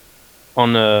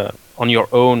on your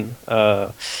own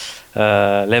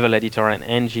level editor and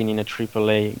engine in a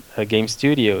AAA game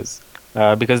studios,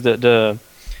 because the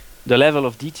level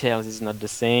of details is not the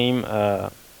same.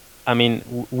 I mean,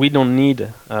 we don't need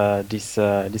this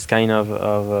kind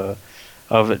of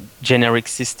generic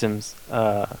systems,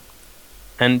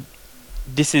 and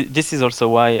this is also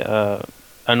why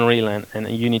Unreal and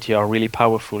Unity are really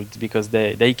powerful. It's because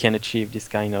they can achieve this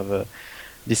kind of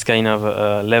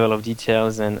level of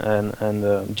details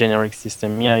and generic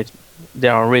system. Yeah, they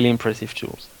are really impressive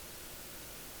tools.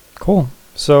 Cool.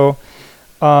 So,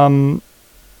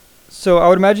 so I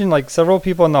would imagine like several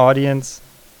people in the audience,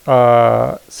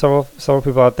 several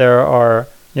people out there are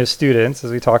students,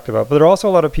 as we talked about, but there are also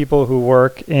a lot of people who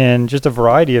work in just a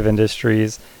variety of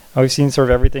industries. We've seen sort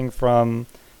of everything from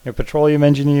petroleum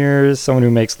engineers, someone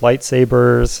who makes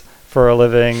lightsabers for a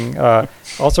living,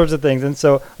 all sorts of things. And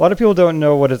so a lot of people don't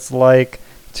know what it's like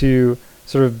to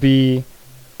sort of be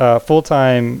a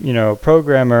full-time,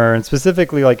 programmer, and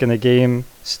specifically like in a game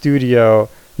studio,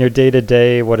 day to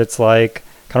day, what it's like,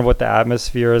 kind of what the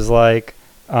atmosphere is like.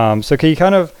 So can you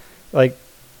kind of like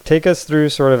take us through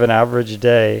sort of an average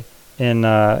day in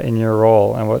your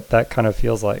role and what that kind of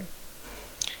feels like?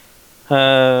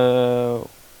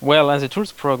 Well, as a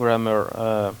tools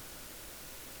programmer,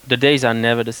 the days are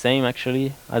never the same,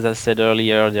 actually. As I said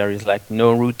earlier, there is like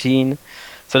no routine.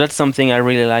 So that's something I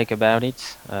really like about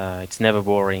it. It's never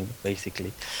boring,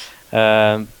 basically.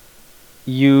 You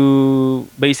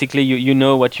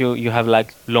know what you have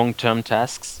like long-term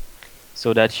tasks,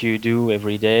 so that you do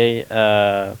every day.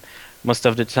 Most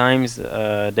of the times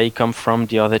they come from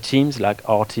the other teams, like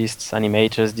artists,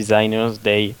 animators, designers.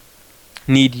 They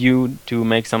need you to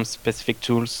make some specific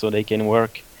tools so they can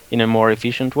work in a more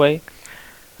efficient way.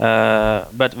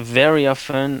 But very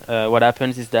often what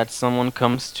happens is that someone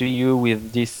comes to you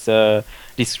with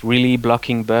this really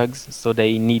blocking bugs, so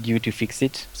they need you to fix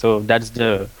it. So that's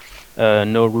the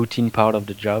no routine part of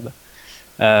the job.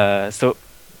 So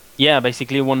yeah,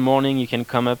 basically one morning you can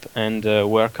come up and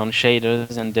work on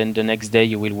shaders, and then the next day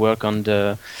you will work on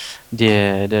the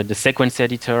sequence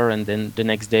editor, and then the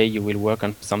next day you will work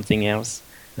on something else.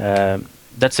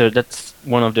 That's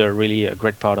one of the really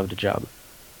great part of the job.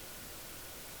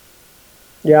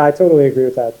 Yeah, I totally agree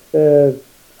with that.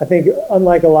 I think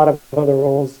unlike a lot of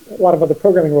other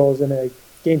programming roles in a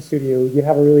game studio, you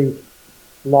have a really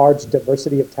large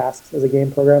diversity of tasks as a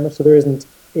game programmer, so there isn't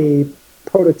a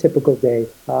prototypical day.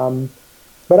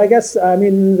 But I guess, I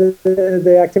mean,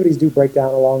 the activities do break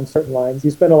down along certain lines.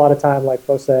 You spend a lot of time, like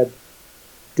Flo said,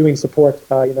 doing support.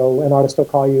 An artist will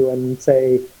call you and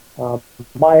say,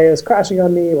 Maya is crashing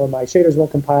on me, or my shaders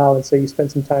won't compile, and so you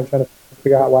spend some time trying to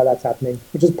figure out why that's happening,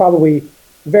 which is probably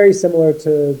very similar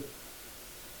to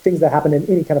things that happen in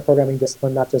any kind of programming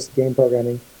discipline, not just game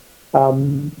programming.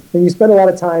 And you spend a lot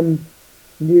of time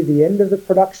near the end of the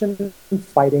production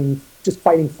fighting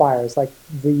fires. Like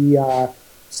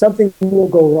something will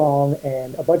go wrong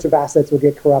and a bunch of assets will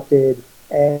get corrupted.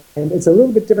 And it's a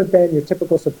little bit different than your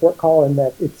typical support call in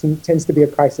that it tends to be a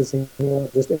crisis, and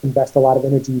just invest a lot of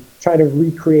energy trying to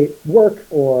recreate work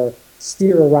or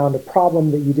steer around a problem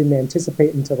that you didn't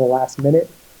anticipate until the last minute.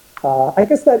 I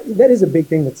guess that is a big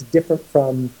thing that's different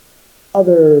from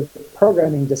other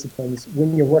programming disciplines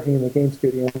when you're working in the game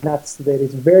studio, and that's that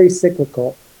it's very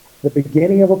cyclical. The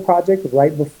beginning of a project,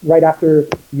 right after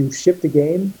you ship the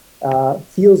game,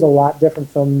 feels a lot different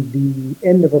from the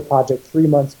end of a project 3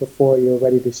 months before you're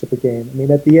ready to ship a game. I mean,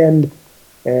 at the end,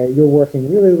 you're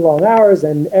working really long hours,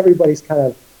 and everybody's kind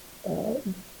of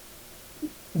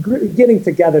getting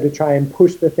together to try and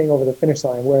push the thing over the finish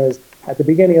line, whereas at the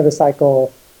beginning of the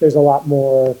cycle, there's a lot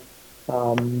more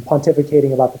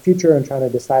pontificating about the future and trying to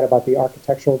decide about the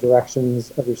architectural directions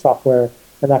of your software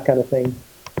and that kind of thing.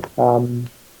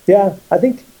 Yeah, I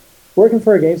think working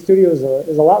for a game studio is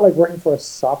a lot like working for a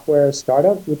software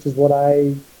startup, which is what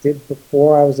I did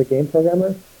before I was a game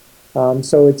programmer.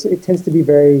 So it tends to be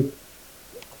very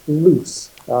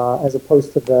loose as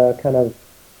opposed to the kind of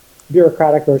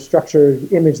bureaucratic or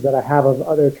structured image that I have of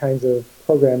other kinds of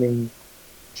programming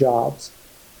jobs.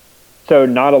 So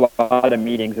not a lot of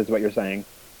meetings is what you're saying.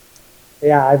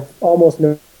 Yeah, I've almost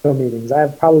no meetings. I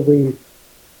have probably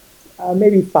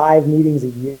maybe 5 meetings a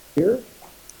year.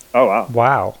 Oh, wow.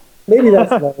 Wow. Maybe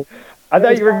that's low. I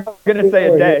thought you were going to say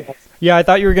a day. Yeah, I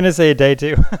thought you were going to say a day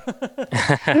too.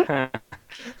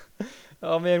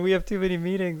 Oh man, we have too many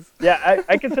meetings. Yeah,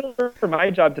 I consider for my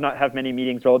job to not have many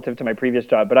meetings relative to my previous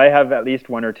job, but I have at least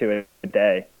 1 or 2 a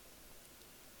day.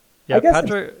 Yeah,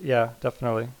 Patrick. Yeah,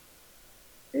 definitely.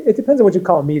 it depends on what you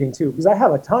call a meeting too, because I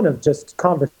have a ton of just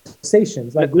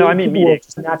conversations. Like No, I mean people will meetings.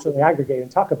 just naturally aggregate and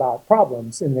talk about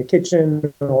problems in the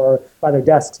kitchen or by their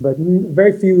desks, but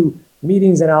very few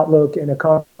meetings in Outlook in a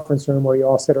conference room where you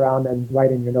all sit around and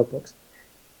write in your notebooks.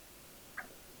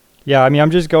 Yeah, I mean,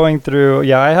 I'm just going through.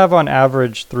 Yeah, I have on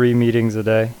average 3 meetings a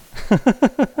day.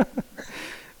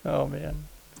 Oh man.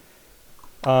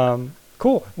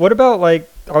 Cool. What about like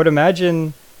I would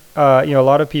imagine, a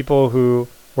lot of people who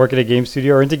work at a game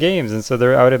studio are into games, and so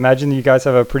there I would imagine you guys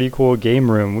have a pretty cool game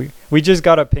room. We just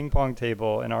got a ping pong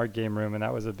table in our game room, and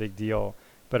that was a big deal.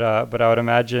 But I would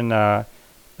imagine,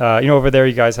 over there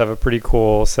you guys have a pretty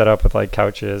cool setup with like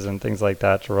couches and things like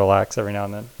that to relax every now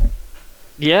and then.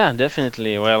 Yeah,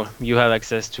 definitely. Well, you have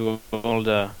access to all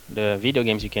the video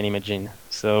games you can imagine.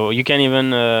 So you can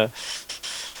even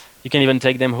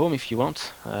take them home if you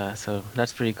want. So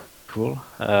that's pretty cool.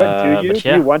 But do you? But Do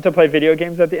yeah, you want to play video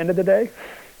games at the end of the day?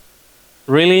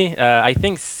 really, I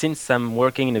think since I'm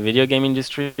working in the video game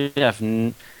industry,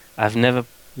 I've never.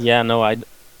 Yeah, no, I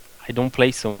don't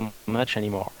play so much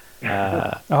anymore.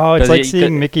 Oh, it's 'Cause like it-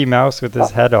 seeing Mickey Mouse with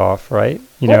his head off, right?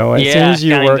 As soon Yeah, as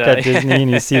you work kinda. at Disney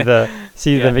and you see the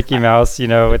Yeah. Mickey Mouse,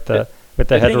 with the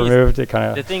The head thing is- removed, it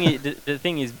kind The of.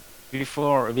 thing is,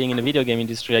 before being in the video game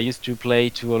industry, I used to play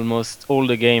to almost all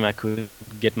the game I could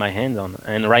get my hands on,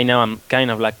 and right now I'm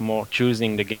kind of like more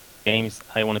choosing the games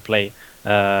I want to play.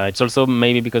 It's also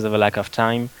maybe because of a lack of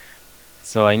time,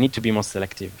 so I need to be more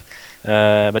selective.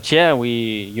 But yeah,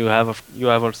 you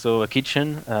have also a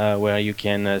kitchen where you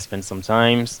can spend some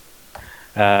times.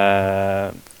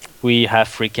 We have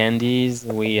free candies.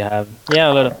 We have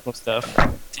a lot of cool stuff.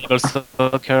 Table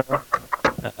soccer.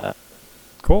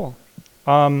 Cool.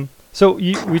 So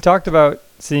we talked about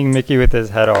seeing Mickey with his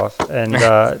head off, and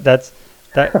that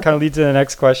kind of leads to the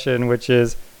next question, which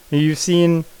is you've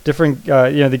seen different,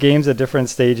 the games at different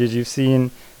stages. You've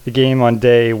seen the game on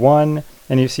day 1,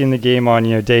 and you've seen the game on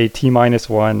day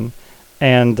T-1,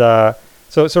 and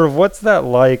so sort of what's that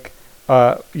like?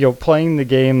 Playing the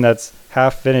game that's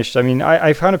half finished. I mean,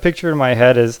 I found a picture in my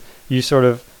head as you sort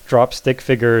of drop stick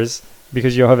figures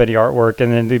because you don't have any artwork,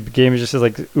 and then the game is just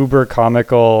like uber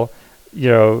comical,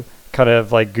 kind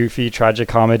of like goofy tragic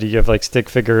comedy. You have like stick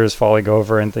figures falling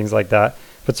over and things like that.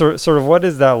 But sort of what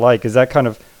is that like? Is that kind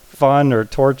of fun or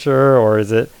torture, or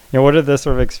is it, what are the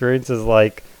sort of experiences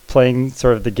like playing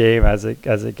sort of the game as it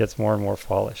gets more and more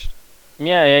polished?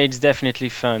 Yeah, it's definitely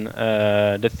fun.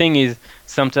 The thing is,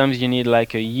 sometimes you need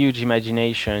like a huge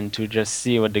imagination to just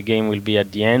see what the game will be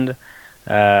at the end.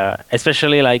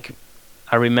 Especially like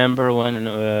I remember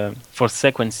when for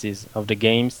sequences of the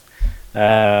games,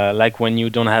 like when you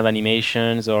don't have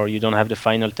animations or you don't have the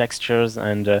final textures,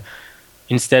 and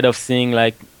instead of seeing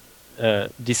like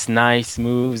these nice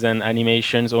moves and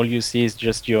animations, all you see is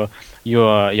just your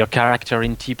character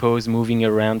in T-pose moving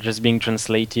around, just being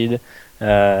translated,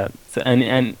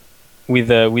 and with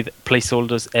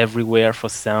placeholders everywhere for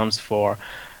sounds, for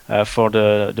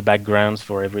the backgrounds,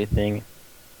 for everything.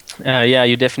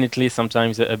 You definitely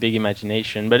sometimes a big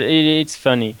imagination, but it's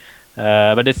funny.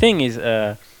 But the thing is,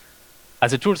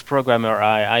 as a tools programmer,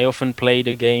 I often play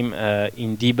the game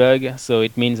in debug, so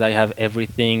it means I have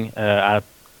everything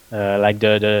like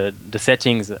the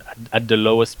settings at the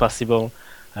lowest possible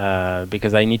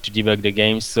because I need to debug the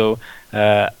game. So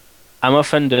I'm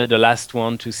often the last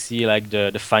one to see like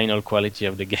the final quality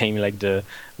of the game, like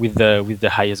with the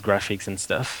highest graphics and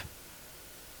stuff.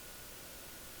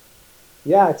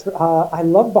 Yeah, I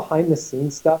love behind the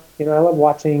scenes stuff. I love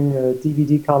watching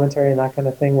DVD commentary and that kind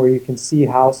of thing where you can see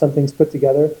how something's put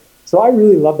together. So I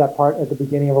really love that part at the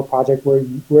beginning of a project where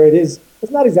it's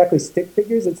not exactly stick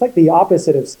figures. It's like the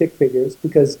opposite of stick figures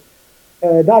because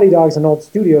Naughty Dog's an old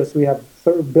studio, so we have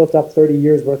built up 30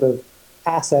 years worth of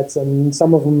assets, and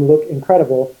some of them look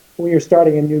incredible. When you're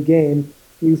starting a new game,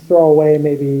 you throw away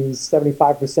maybe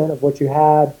 75% of what you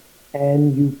had,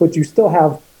 but you still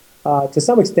have to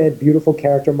some extent beautiful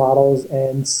character models,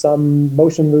 and some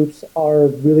motion loops are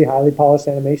really highly polished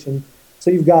animation. So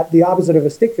you've got the opposite of a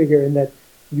stick figure in that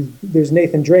there's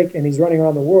Nathan Drake and he's running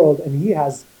around the world and he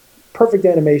has perfect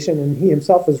animation and he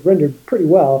himself is rendered pretty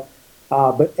well,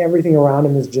 but everything around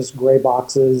him is just gray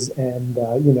boxes and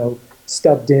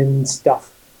stuffed in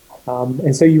stuff.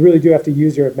 And so you really do have to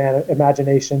use your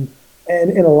imagination. And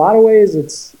in a lot of ways,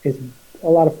 it's a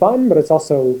lot of fun, but it's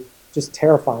also just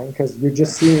terrifying because you're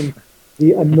just seeing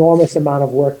the enormous amount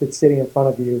of work that's sitting in front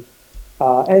of you.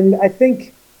 And I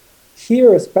think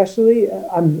here especially,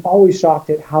 I'm always shocked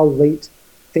at how late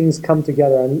things come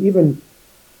together. I mean, even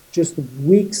just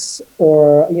weeks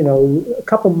or, a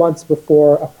couple months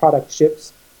before a product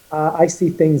ships, I see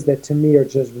things that to me are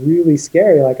just really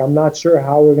scary. Like, I'm not sure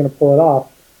how we're going to pull it off.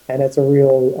 and it's a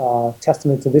real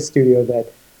testament to this studio that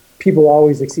people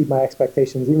always exceed my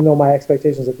expectations, even though my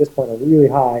expectations at this point are really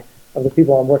high of the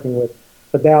people I'm working with.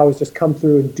 But they always just come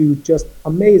through and do just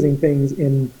amazing things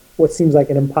in what seems like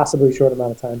an impossibly short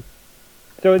amount of time.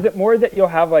 So is it more that you'll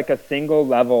have like a single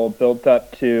level built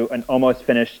up to an almost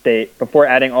finished state before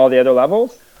adding all the other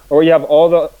levels? Or you have all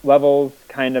the levels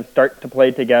kind of start to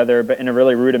play together, but in a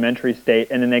really rudimentary state,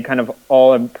 and then they kind of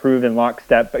all improve in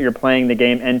lockstep, but you're playing the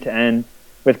game end to end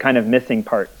with kind of missing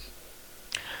parts?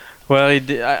 Well,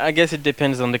 I guess it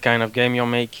depends on the kind of game you're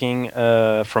making.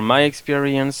 From my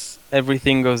experience,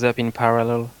 everything goes up in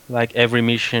parallel. Like every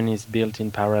mission is built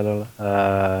in parallel,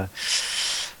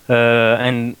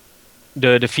 and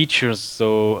the features.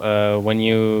 So when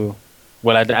you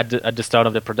at the start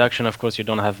of the production, of course, you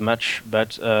don't have much.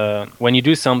 But when you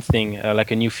do something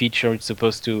like a new feature, it's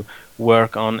supposed to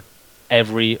work on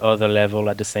every other level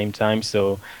at the same time.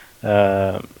 So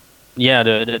yeah,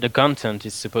 the content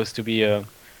is supposed to be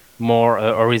more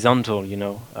horizontal,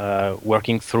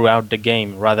 working throughout the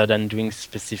game rather than doing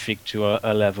specific to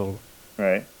a level.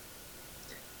 Right.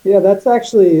 Yeah, that's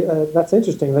actually that's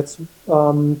interesting. That's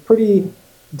pretty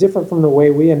different from the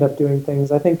way we end up doing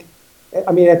things.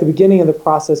 I mean, at the beginning of the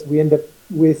process, we end up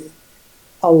with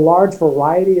a large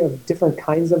variety of different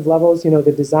kinds of levels.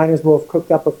 The designers will have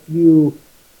cooked up a few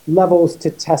levels to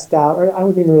test out, or I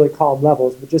wouldn't even really call them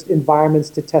levels, but just environments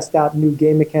to test out new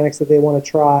game mechanics that they want to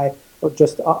try, or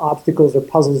just obstacles or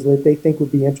puzzles that they think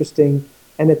would be interesting.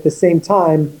 And at the same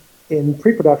time, in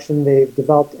pre-production, they've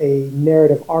developed a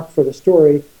narrative arc for the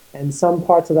story, and some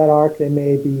parts of that arc they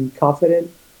may be confident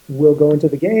will go into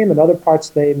the game, and other parts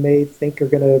they may think are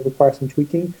going to require some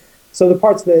tweaking. So the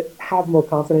parts that have more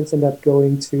confidence end up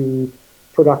going to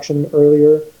production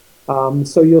earlier.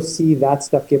 So you'll see that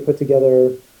stuff get put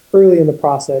together early in the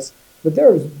process. But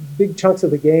there's big chunks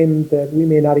of the game that we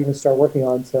may not even start working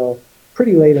on until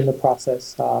pretty late in the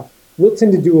process. We'll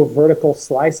tend to do a vertical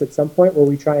slice at some point where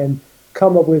we try and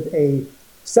come up with a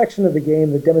section of the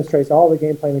game that demonstrates all the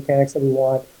gameplay mechanics that we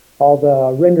want, all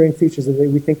the rendering features that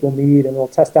we think we'll need, and we'll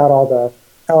test out all the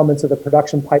elements of the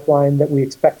production pipeline that we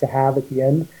expect to have at the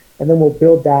end. And then we'll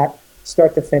build that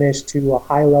start to finish to a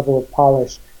high level of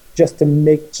polish just to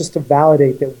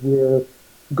validate that we're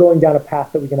going down a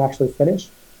path that we can actually finish.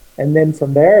 And then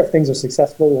from there, if things are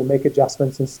successful, we'll make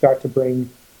adjustments and start to bring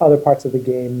other parts of the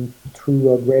game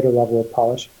to a greater level of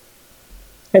polish.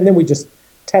 And then we just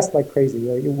test like crazy.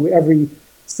 Every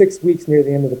 6 weeks near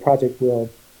the end of the project, we'll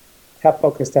have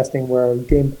focus testing where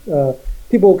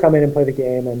people will come in and play the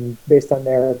game, and based on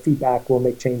their feedback, we'll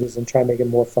make changes and try and make it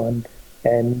more fun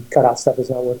and cut out stuff that's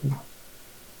not working.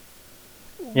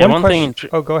 Yeah, one thing.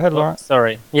 Go ahead, Laurent.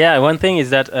 Sorry. Yeah, one thing is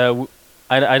that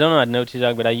I don't know at Naughty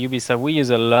Dog, but at Ubisoft we use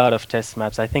a lot of test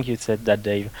maps. I think you said that,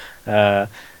 Dave.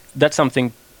 That's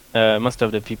something most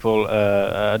of the people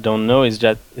don't know. Is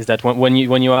that when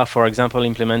you are, for example,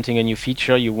 implementing a new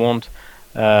feature, you won't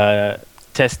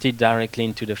test it directly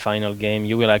into the final game.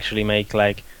 You will actually make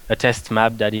like a test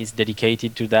map that is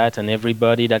dedicated to that,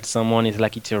 and someone is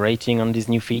like iterating on these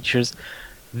new features.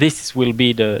 This will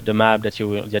be the map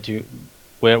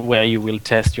where you will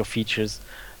test your features.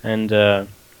 And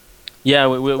yeah,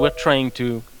 we're trying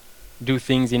to do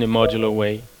things in a modular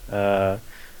way,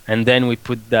 and then we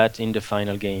put that in the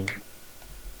final game.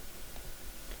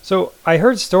 So I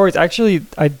heard stories. Actually,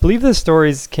 I believe the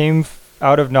stories came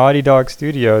out of Naughty Dog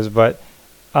Studios, but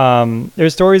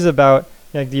there's stories about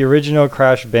the original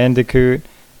Crash Bandicoot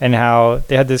and how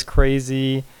they had this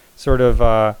crazy sort of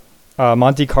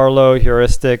Monte Carlo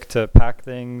heuristic to pack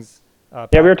things.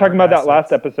 Yeah, we were talking about that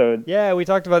last episode. Yeah, we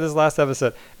talked about this last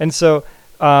episode. And so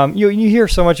you hear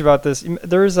so much about this.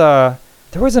 There was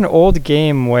an old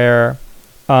game where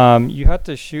you had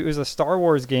to shoot. It was a Star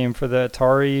Wars game for the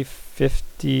Atari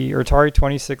 50 or Atari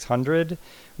 2600,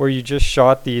 where you just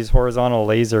shot these horizontal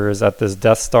lasers at this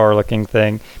Death Star looking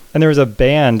thing. And there was a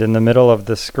band in the middle of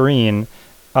the screen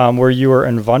where you were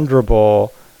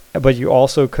invulnerable, but you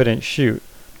also couldn't shoot.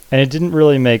 And it didn't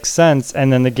really make sense.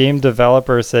 And then the game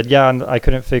developer said, yeah, I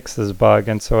couldn't fix this bug.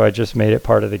 And so I just made it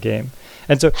part of the game.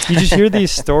 And so you just hear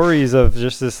these stories of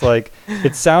just this, like,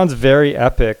 it sounds very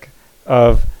epic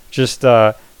of just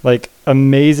like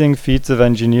amazing feats of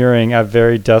engineering at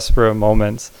very desperate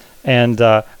moments. And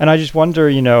I just wonder,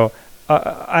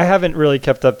 I haven't really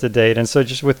kept up to date. And so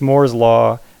just with Moore's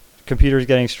Law, computers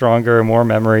getting stronger, more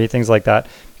memory, things like that,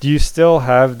 do you still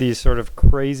have these sort of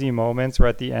crazy moments where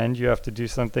at the end you have to do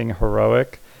something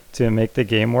heroic to make the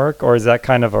game work, or is that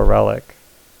kind of a relic?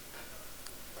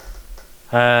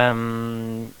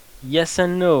 Yes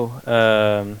and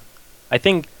no. I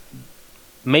think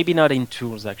maybe not in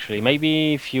tools actually.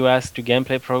 Maybe if you ask to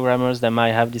gameplay programmers, they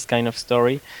might have this kind of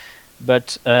story.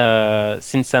 But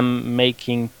since I'm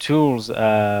making tools,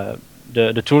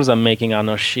 the tools I'm making are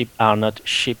not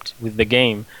shipped with the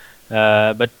game.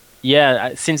 But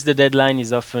yeah, since the deadline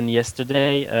is often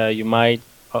yesterday, you might,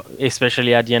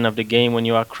 especially at the end of the game when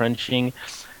you are crunching,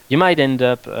 you might end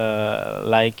up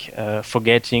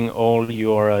forgetting all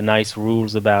your nice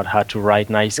rules about how to write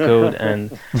nice code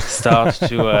and start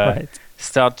to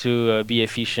Right. be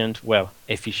efficient. Well,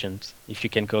 efficient, if you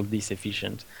can call this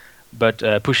efficient, but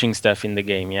pushing stuff in the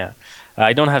game. Yeah,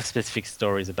 I don't have specific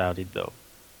stories about it though.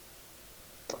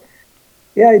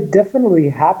 Yeah, it definitely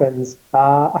happens.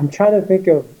 I'm trying to think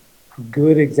of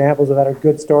good examples of that or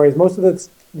good stories. Most of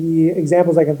the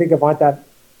examples I can think of aren't that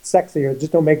sexy or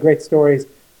just don't make great stories.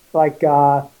 Like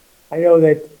I know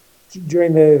that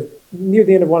during near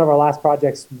the end of one of our last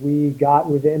projects, we got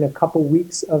within a couple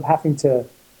weeks of having to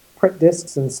print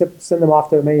discs and send them off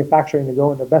to manufacturing to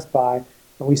go into Best Buy,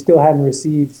 and we still hadn't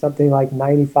received something like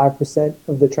 95%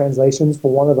 of the translations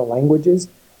for one of the languages,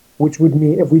 which would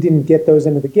mean if we didn't get those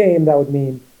into the game, that would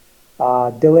mean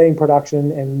delaying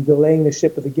production and delaying the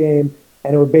ship of the game,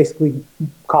 and it would basically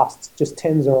cost just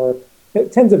tens of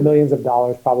millions of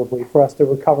dollars probably for us to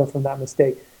recover from that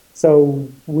mistake. So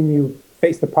when you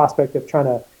face the prospect of trying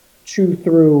to chew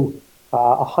through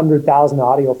 100,000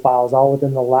 audio files all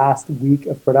within the last week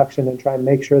of production and try and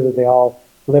make sure that they all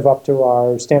live up to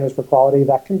our standards for quality,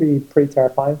 that can be pretty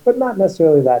terrifying, but not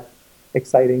necessarily that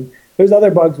exciting. There's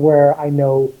other bugs where I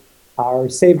know our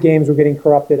save games were getting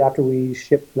corrupted after we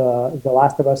shipped The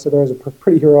Last of Us, so there was a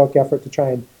pretty heroic effort to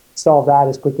try and solve that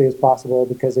as quickly as possible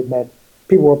because it meant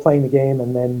people were playing the game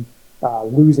and then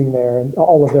losing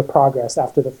all of their progress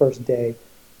after the first day.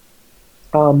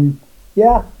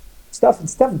 Yeah, stuff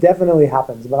definitely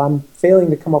happens, but I'm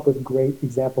failing to come up with great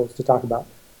examples to talk about.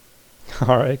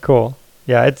 All right, cool.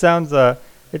 Yeah, it sounds. I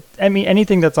mean,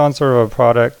 anything that's on sort of a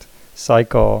product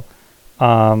cycle.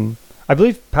 I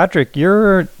believe Patrick,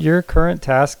 your current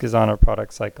task is on a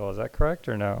product cycle. Is that correct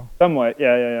or no? Somewhat,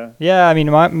 yeah. Yeah, I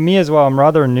mean, me as well. I'm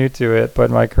rather new to it,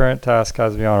 but my current task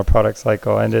has me on a product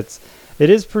cycle, and it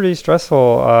is pretty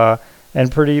stressful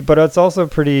and but it's also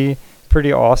pretty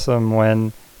awesome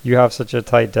when you have such a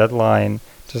tight deadline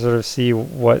to sort of see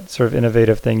what sort of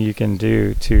innovative thing you can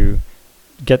do to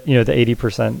get the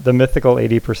 80%, the mythical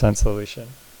 80% solution.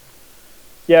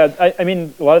 Yeah, I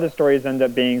mean, a lot of the stories end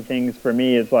up being things for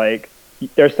me is like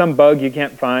there's some bug you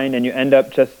can't find, and you end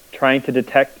up just trying to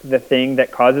detect the thing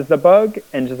that causes the bug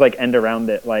and just like end around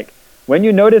it. Like when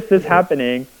you notice this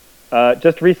happening,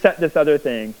 just reset this other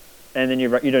thing, and then you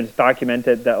just document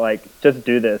it that like just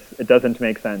do this. It doesn't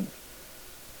make sense.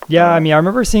 Yeah, I mean, I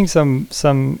remember seeing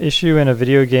some issue in a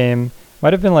video game.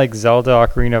 Might have been like Zelda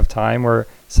Ocarina of Time, where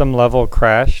some level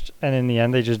crashed, and in the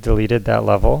end they just deleted that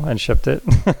level and shipped it.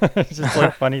 It's just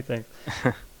like funny thing.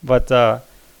 But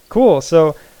cool.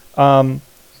 So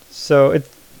it's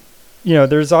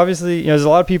there's obviously there's a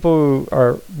lot of people who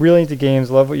are really into games,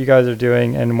 love what you guys are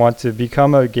doing, and want to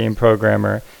become a game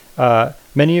programmer.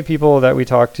 Many of people that we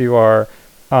talk to are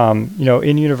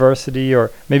in university or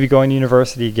maybe going to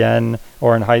university again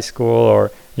or in high school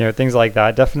or things like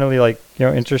that. Definitely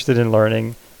interested in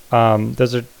learning.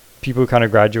 Those are people who kind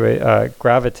of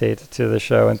gravitate to the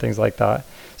show and things like that.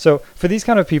 So for these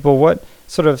kind of people, what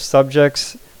sort of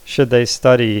subjects should they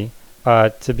study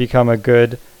to become a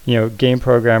good game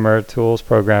programmer, tools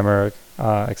programmer,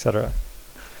 etc.?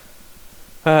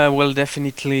 Well,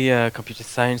 definitely computer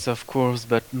science, of course,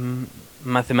 but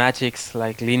mathematics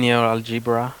like linear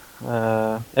algebra,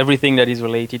 everything that is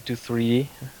related to 3D.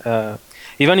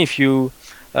 Even if you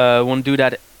won't do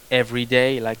that every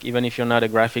day, like even if you're not a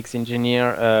graphics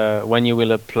engineer, when you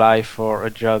will apply for a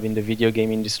job in the video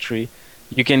game industry,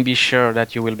 you can be sure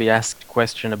that you will be asked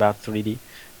question about 3D.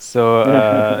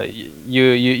 So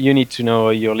you need to know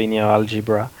your linear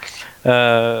algebra.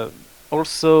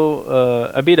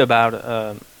 Also, a bit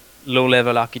about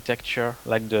low-level architecture,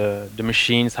 like the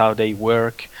machines, how they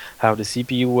work, how the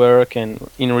CPU work, and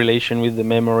in relation with the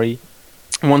memory.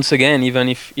 Once again, even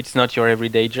if it's not your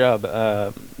everyday job,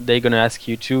 they're gonna ask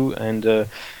you to, and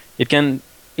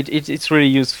it's really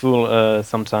useful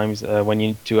sometimes when you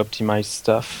need to optimize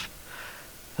stuff.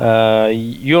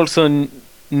 You also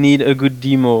need a good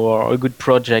demo or a good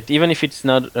project, even if it's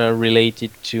not related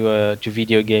to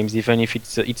video games. Even if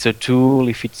it's a tool,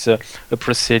 if it's a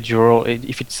procedural,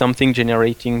 if it's something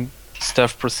generating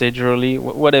stuff procedurally,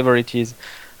 whatever it is,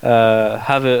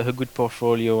 have a good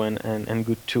portfolio and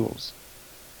good tools.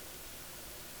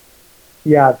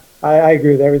 Yeah, I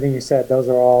agree with everything you said. Those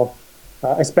are all,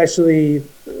 especially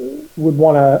would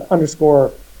want to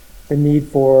underscore the need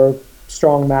for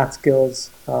strong math skills.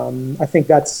 I think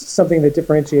that's something that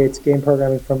differentiates game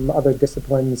programming from other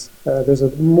disciplines. There's a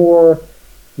more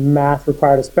math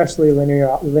required, especially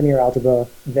linear algebra,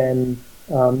 than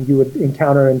you would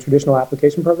encounter in traditional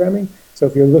application programming. So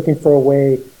if you're looking for a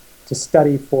way to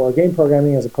study for game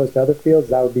programming as opposed to other fields,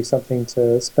 that would be something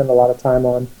to spend a lot of time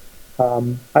on.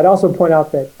 I'd also point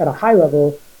out that at a high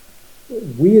level,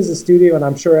 we as a studio, and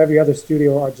I'm sure every other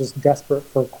studio, are just desperate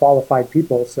for qualified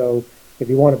people. So if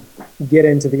you want to get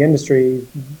into the industry,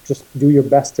 just do your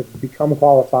best to become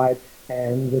qualified,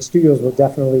 and the studios will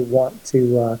definitely want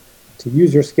to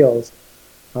use your skills.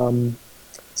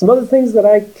 Some other things that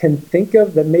I can think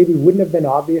of that maybe wouldn't have been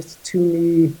obvious to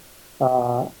me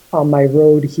on my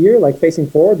road here, like facing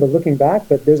forward, but looking back,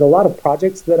 but there's a lot of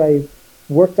projects that I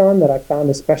worked on that I found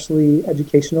especially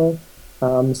educational.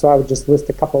 So I would just list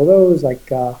a couple of those,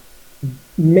 like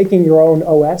making your own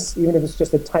OS, even if it's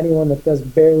just a tiny one that does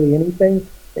barely anything,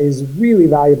 is really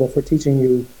valuable for teaching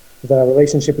you the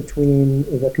relationship between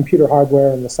the computer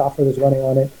hardware and the software that's running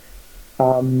on it.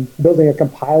 Building a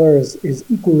compiler is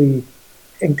equally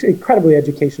incredibly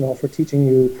educational for teaching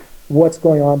you what's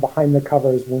going on behind the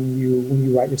covers when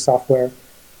you write your software.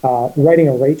 Writing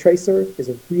a ray tracer is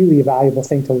a really valuable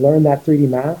thing to learn that 3D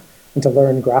math and to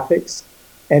learn graphics.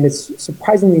 And it's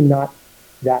surprisingly not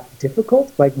that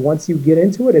difficult. Like once you get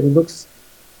into it, it looks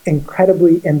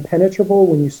incredibly impenetrable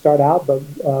when you start out, but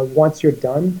once you're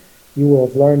done, you will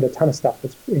have learned a ton of stuff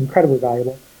that's incredibly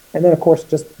valuable. And then of course,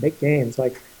 just make games.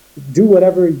 Like do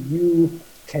whatever you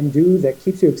can do that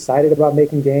keeps you excited about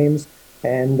making games,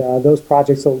 and those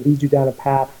projects will lead you down a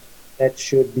path that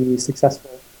should be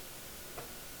successful.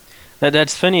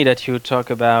 That's funny that you talk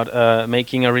about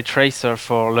making a retracer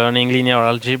for learning linear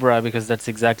algebra, because that's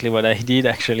exactly what I did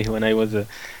actually when I was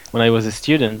a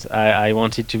student. I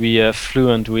wanted to be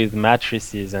fluent with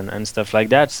matrices and stuff like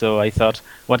that. So I thought,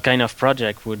 what kind of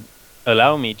project would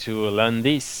allow me to learn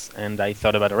this? And I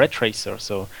thought about a retracer.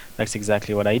 So that's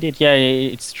exactly what I did. Yeah,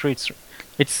 it's true.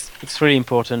 It's really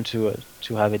important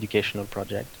to have educational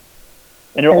project.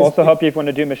 And it'll also help you if you want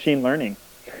to do machine learning.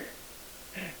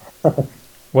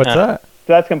 What's that? So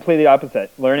that's completely opposite.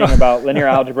 Learning about linear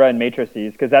algebra and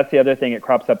matrices, because that's the other thing, it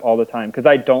crops up all the time. Because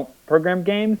I don't program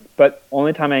games, but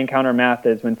only time I encounter math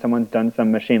is when someone's done some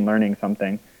machine learning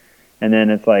something. And then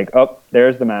it's like, oh,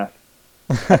 there's the math.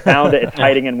 I found it. It's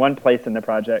hiding in one place in the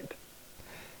project.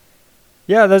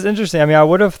 Yeah, that's interesting. I mean, I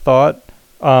would have thought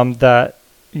that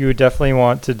you would definitely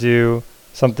want to do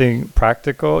something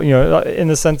practical, in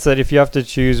the sense that if you have to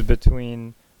choose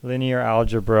between linear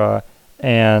algebra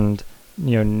and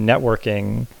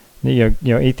networking,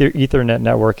 Ethernet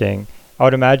networking, I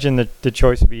would imagine that the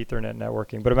choice would be Ethernet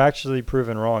networking, but I'm actually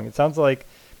proven wrong. It sounds like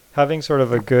having sort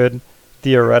of a good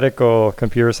theoretical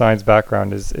computer science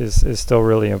background is still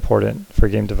really important for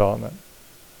game development.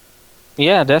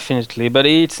 Yeah, definitely, but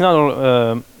it's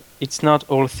not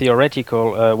all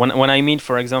theoretical. When I mean,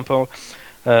 for example,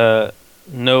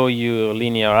 know your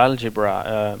linear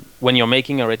algebra, when you're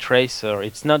making a retracer,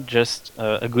 it's not just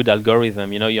a good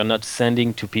algorithm. You're not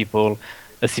sending to people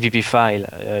a CPP file.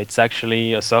 It's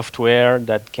actually a software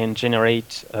that can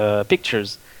generate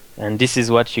pictures, and this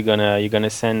is what you're gonna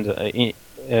send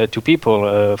to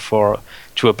people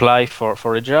to apply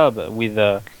for a job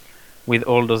with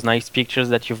all those nice pictures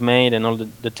that you've made and all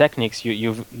the techniques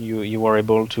you were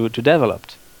able to develop.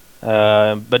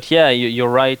 But yeah, you're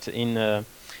right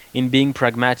in being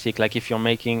pragmatic. Like if you're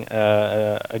making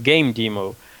a game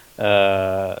demo,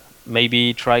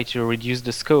 maybe try to reduce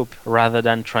the scope rather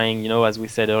than trying, as we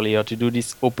said earlier, to do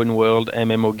these open world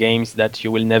MMO games that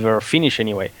you will never finish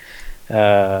anyway.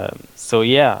 So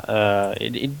yeah,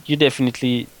 you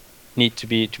definitely need to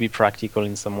be practical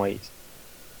in some ways.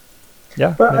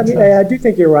 Yeah, but I mean, I do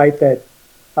think you're right that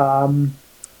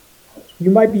you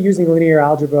might be using linear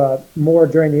algebra more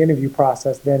during the interview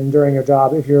process than during your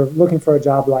job. If you're looking for a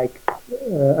job like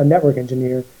a network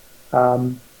engineer,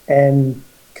 and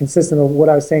consistent with what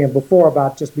I was saying before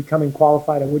about just becoming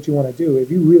qualified at what you want to do. If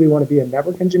you really want to be a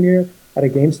network engineer at a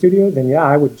game studio, then yeah,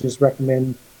 I would just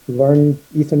recommend learn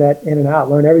Ethernet in and out.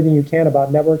 Learn everything you can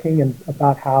about networking and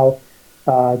about how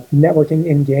networking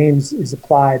in games is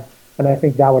applied. And I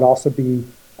think that would also be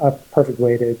a perfect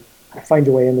way to find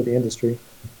your way into the industry.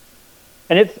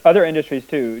 And it's other industries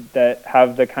too that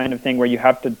have the kind of thing where you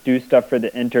have to do stuff for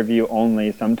the interview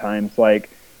only sometimes. Like,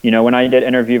 when I did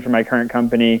interview for my current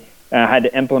company, I had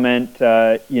to implement,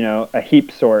 a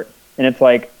heap sort. And it's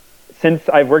like, since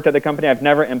I've worked at the company, I've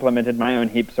never implemented my own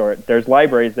heap sort. There's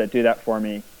libraries that do that for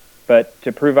me. But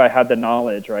to prove I had the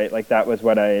knowledge, right, like that was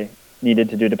what I needed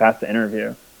to do to pass the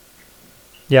interview.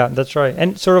 Yeah, that's right.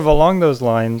 And sort of along those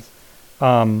lines,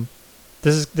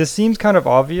 this seems kind of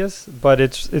obvious, but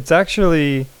it's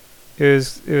actually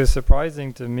it was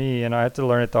surprising to me, and I had to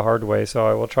learn it the hard way. So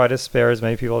I will try to spare as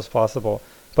many people as possible.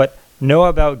 But know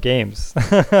about games.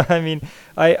 I mean,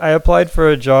 I applied for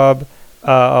a job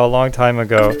a long time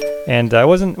ago, and it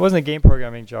wasn't a game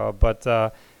programming job, but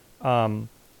the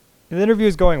interview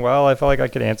was going well. I felt like I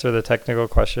could answer the technical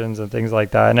questions and things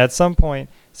like that. And at some point,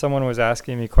 someone was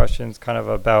asking me questions kind of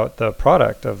about the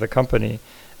product of the company,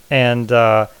 and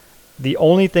the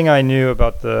only thing I knew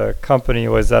about the company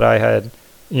was that I had,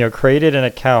 created an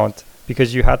account,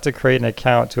 because you had to create an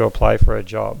account to apply for a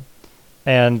job.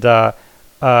 And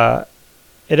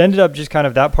it ended up just kind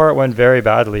of, that part went very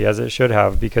badly, as it should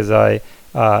have, because I,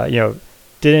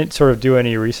 didn't sort of do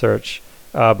any research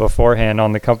beforehand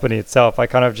on the company itself. I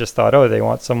kind of just thought, oh, they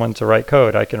want someone to write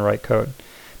code. I can write code.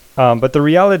 But the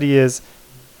reality is,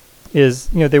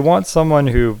 they want someone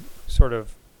who sort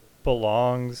of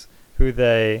belongs, who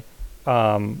they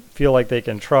feel like they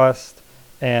can trust,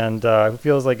 and who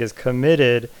feels like is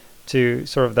committed to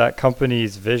sort of that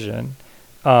company's vision.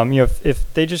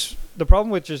 If they just, the problem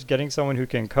with just getting someone who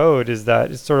can code is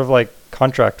that it's sort of like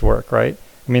contract work, right?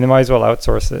 I mean, they might as well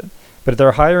outsource it. But if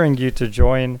they're hiring you to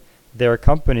join their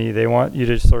company, they want you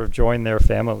to sort of join their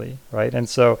family, right? And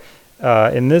so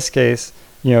in this case,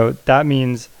 that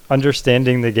means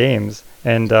understanding the games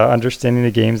and understanding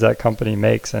the games that company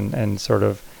makes, and sort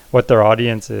of what their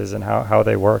audience is and how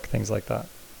they work, things like that.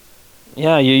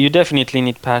 Yeah, you definitely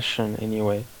need passion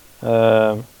anyway.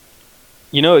 You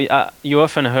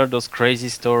often heard those crazy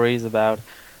stories about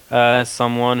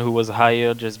someone who was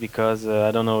hired just because,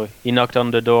 I don't know, he knocked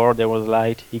on the door, there was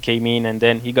light, he came in, and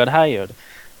then he got hired.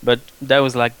 But that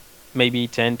was like maybe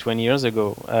 10, 20 years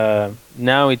ago.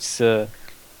 Now it's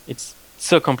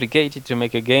so complicated to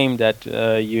make a game that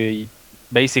you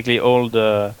basically all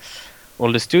the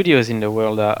studios in the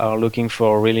world are looking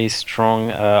for really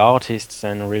strong artists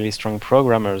and really strong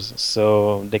programmers.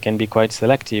 So they can be quite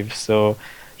selective. So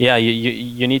yeah,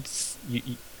 you need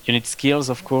skills,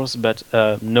 of course, but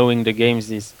knowing the games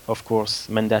is, of course,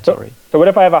 mandatory. So what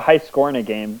if I have a high score in a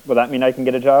game? Will that mean I can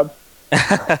get a job?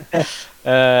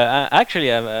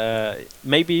 Actually,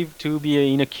 maybe to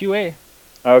be in a QA.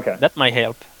 Okay. That might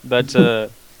help, but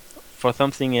for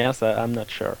something else, I'm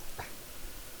not sure.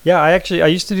 Yeah, I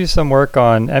used to do some work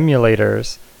on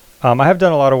emulators. I have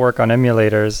done a lot of work on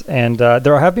emulators, and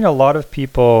there have been a lot of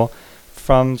people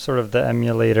from sort of the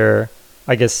emulator,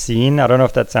 I guess, scene. I don't know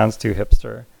if that sounds too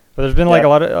hipster, but there's been like a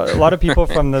lot of people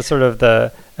from the sort of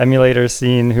the emulator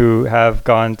scene who have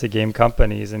gone to game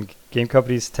companies, and game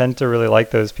companies tend to really like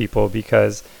those people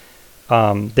because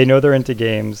they know they're into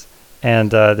games, and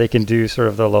they can do sort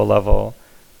of the low level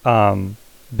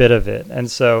bit of it. And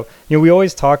so, we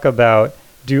always talk about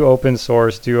do open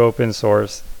source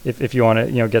if you want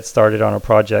to, get started on a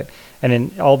project.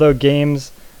 And although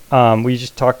games, we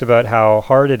just talked about how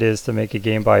hard it is to make a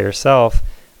game by yourself.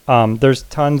 There's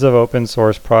tons of open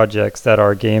source projects that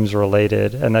are games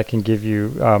related and that can give you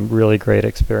really great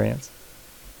experience.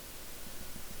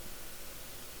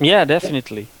 Yeah,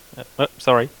 definitely.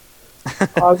 Sorry.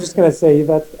 I was just going to say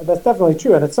that's definitely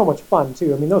true, and it's so much fun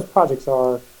too. I mean, those projects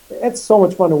it's so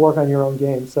much fun to work on your own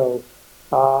game. So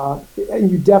and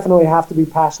you definitely have to be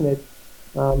passionate,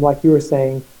 like you were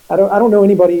saying. I don't know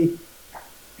anybody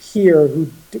here who,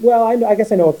 well, I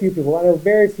guess I know a few people. I know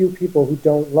very few people who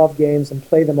don't love games and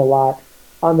play them a lot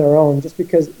on their own, just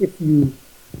because if you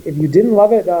didn't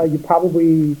love it, you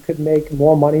probably could make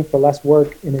more money for less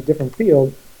work in a different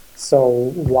field. So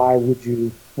why would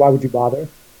you bother?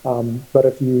 But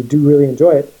if you do really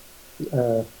enjoy it,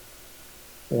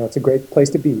 it's a great place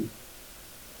to be.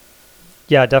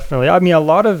 Yeah, definitely. I mean, a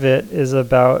lot of it is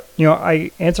about,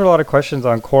 I answer a lot of questions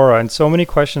on Quora, and so many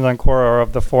questions on Quora are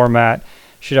of the format,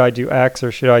 should I do X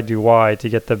or should I do Y to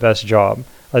get the best job?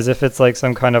 As if it's like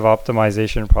some kind of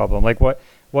optimization problem. Like what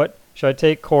should I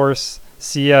take course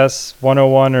CS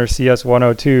 101 or CS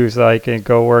 102 so I can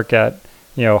go work at,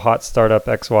 hot startup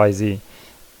XYZ?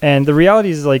 And the reality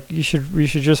is, like, you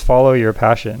should just follow your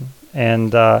passion.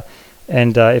 And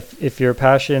if your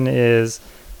passion is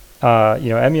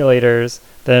emulators,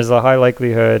 then there's a high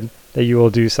likelihood that you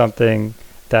will do something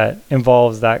that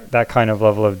involves that kind of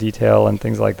level of detail and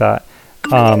things like that.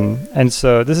 And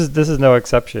so this is no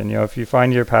exception. If you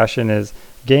find your passion is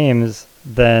games,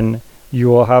 then you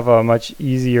will have a much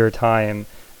easier time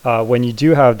when you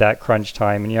do have that crunch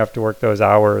time and you have to work those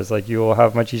hours. Like, you will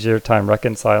have much easier time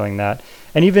reconciling that.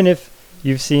 And even if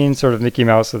you've seen sort of Mickey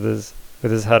Mouse with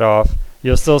his head off,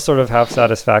 you'll still sort of have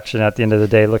satisfaction at the end of the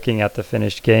day looking at the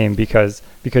finished game because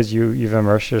you've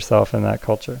immersed yourself in that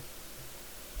culture.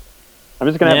 I'm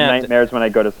just going to have nightmares when I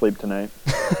go to sleep tonight.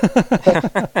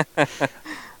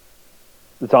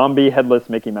 Zombie headless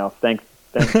Mickey Mouse. Thanks.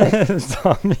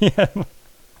 Zombie.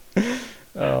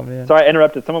 Oh man. Sorry, I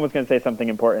interrupted. Someone was going to say something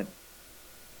important.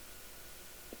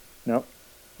 No.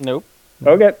 Nope.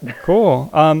 Okay. Cool.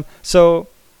 So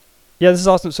yeah, this is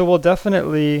awesome. So we'll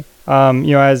definitely,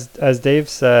 as Dave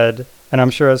said, and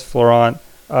I'm sure as Florent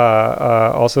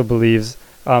also believes,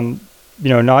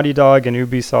 Naughty Dog and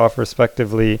Ubisoft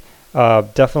respectively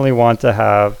definitely want to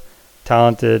have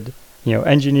talented,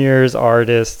 engineers,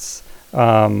 artists,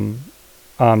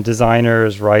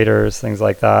 designers, writers, things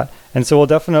like that. And so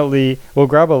we'll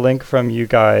grab a link from you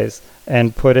guys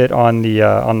and put it on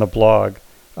the blog.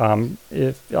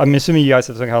 If I'm assuming you guys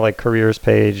have some kind of like careers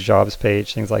page, jobs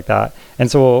page, things like that.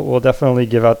 And so we'll definitely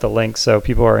give out the link so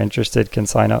people who are interested can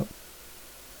sign up.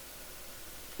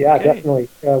 Yeah, Okay. definitely.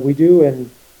 We do. And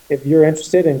if you're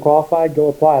interested and qualified, go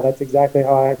apply. That's exactly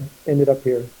how I ended up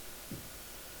here.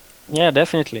 Yeah,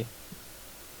 definitely.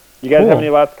 You guys Cool. have any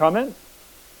last comments?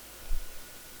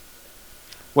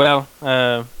 Well,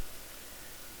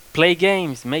 play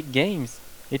games, make games.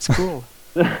 It's cool.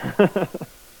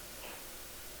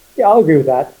 Yeah, I'll agree with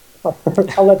that.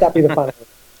 I'll let that be the final.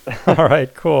 All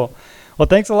right, cool. Well,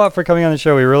 thanks a lot for coming on the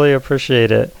show. We really appreciate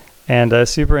it, and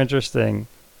super interesting.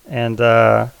 And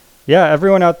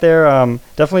everyone out there,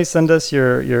 definitely send us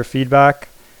your feedback.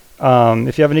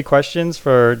 If you have any questions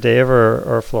for Dave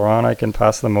or Florent, I can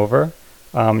pass them over.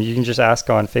 You can just ask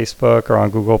on Facebook or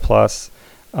on Google Plus,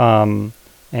 and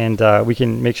we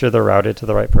can make sure they're routed to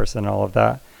the right person and all of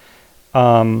that.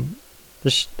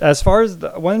 As far as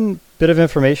one bit of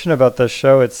information about the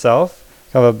show itself,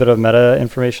 kind of a bit of meta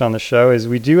information on the show, is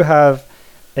we do have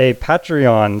a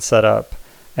Patreon set up,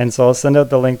 and so I'll send out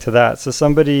the link to that. So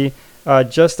somebody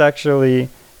just actually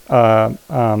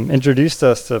introduced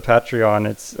us to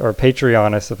Patreon. Or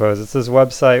Patreon, I suppose. It's this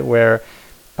website where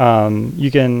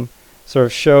you can sort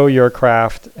of show your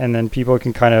craft, and then people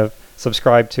can kind of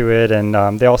subscribe to it,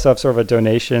 and they also have sort of a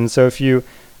donation. So if you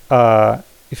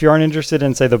aren't interested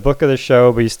in, say, the book of the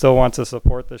show, but you still want to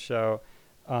support the show,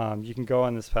 you can go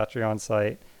on this Patreon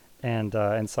site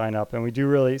and sign up. And we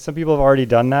do some people have already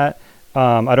done that.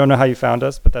 I don't know how you found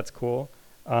us, but that's cool.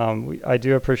 I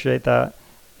do appreciate that.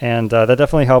 And that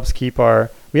definitely helps keep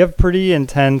we have pretty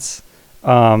intense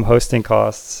hosting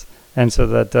costs. And so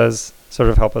that does sort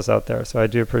of help us out there. So I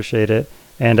do appreciate it.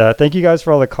 And thank you guys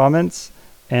for all the comments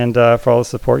and for all the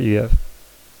support you give.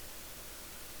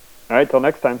 All right, till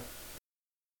next time.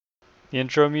 The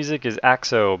intro music is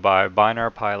Axo by Binar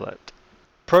Pilot.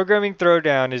 Programming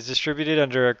Throwdown is distributed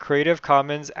under a Creative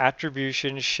Commons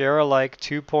Attribution Share-alike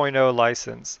 2.0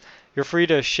 license. You're free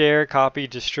to share, copy,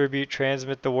 distribute,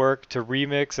 transmit the work, to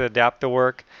remix, adapt the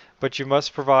work, but you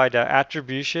must provide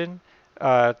attribution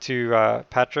to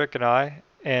Patrick and I,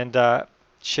 and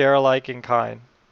share alike in kind.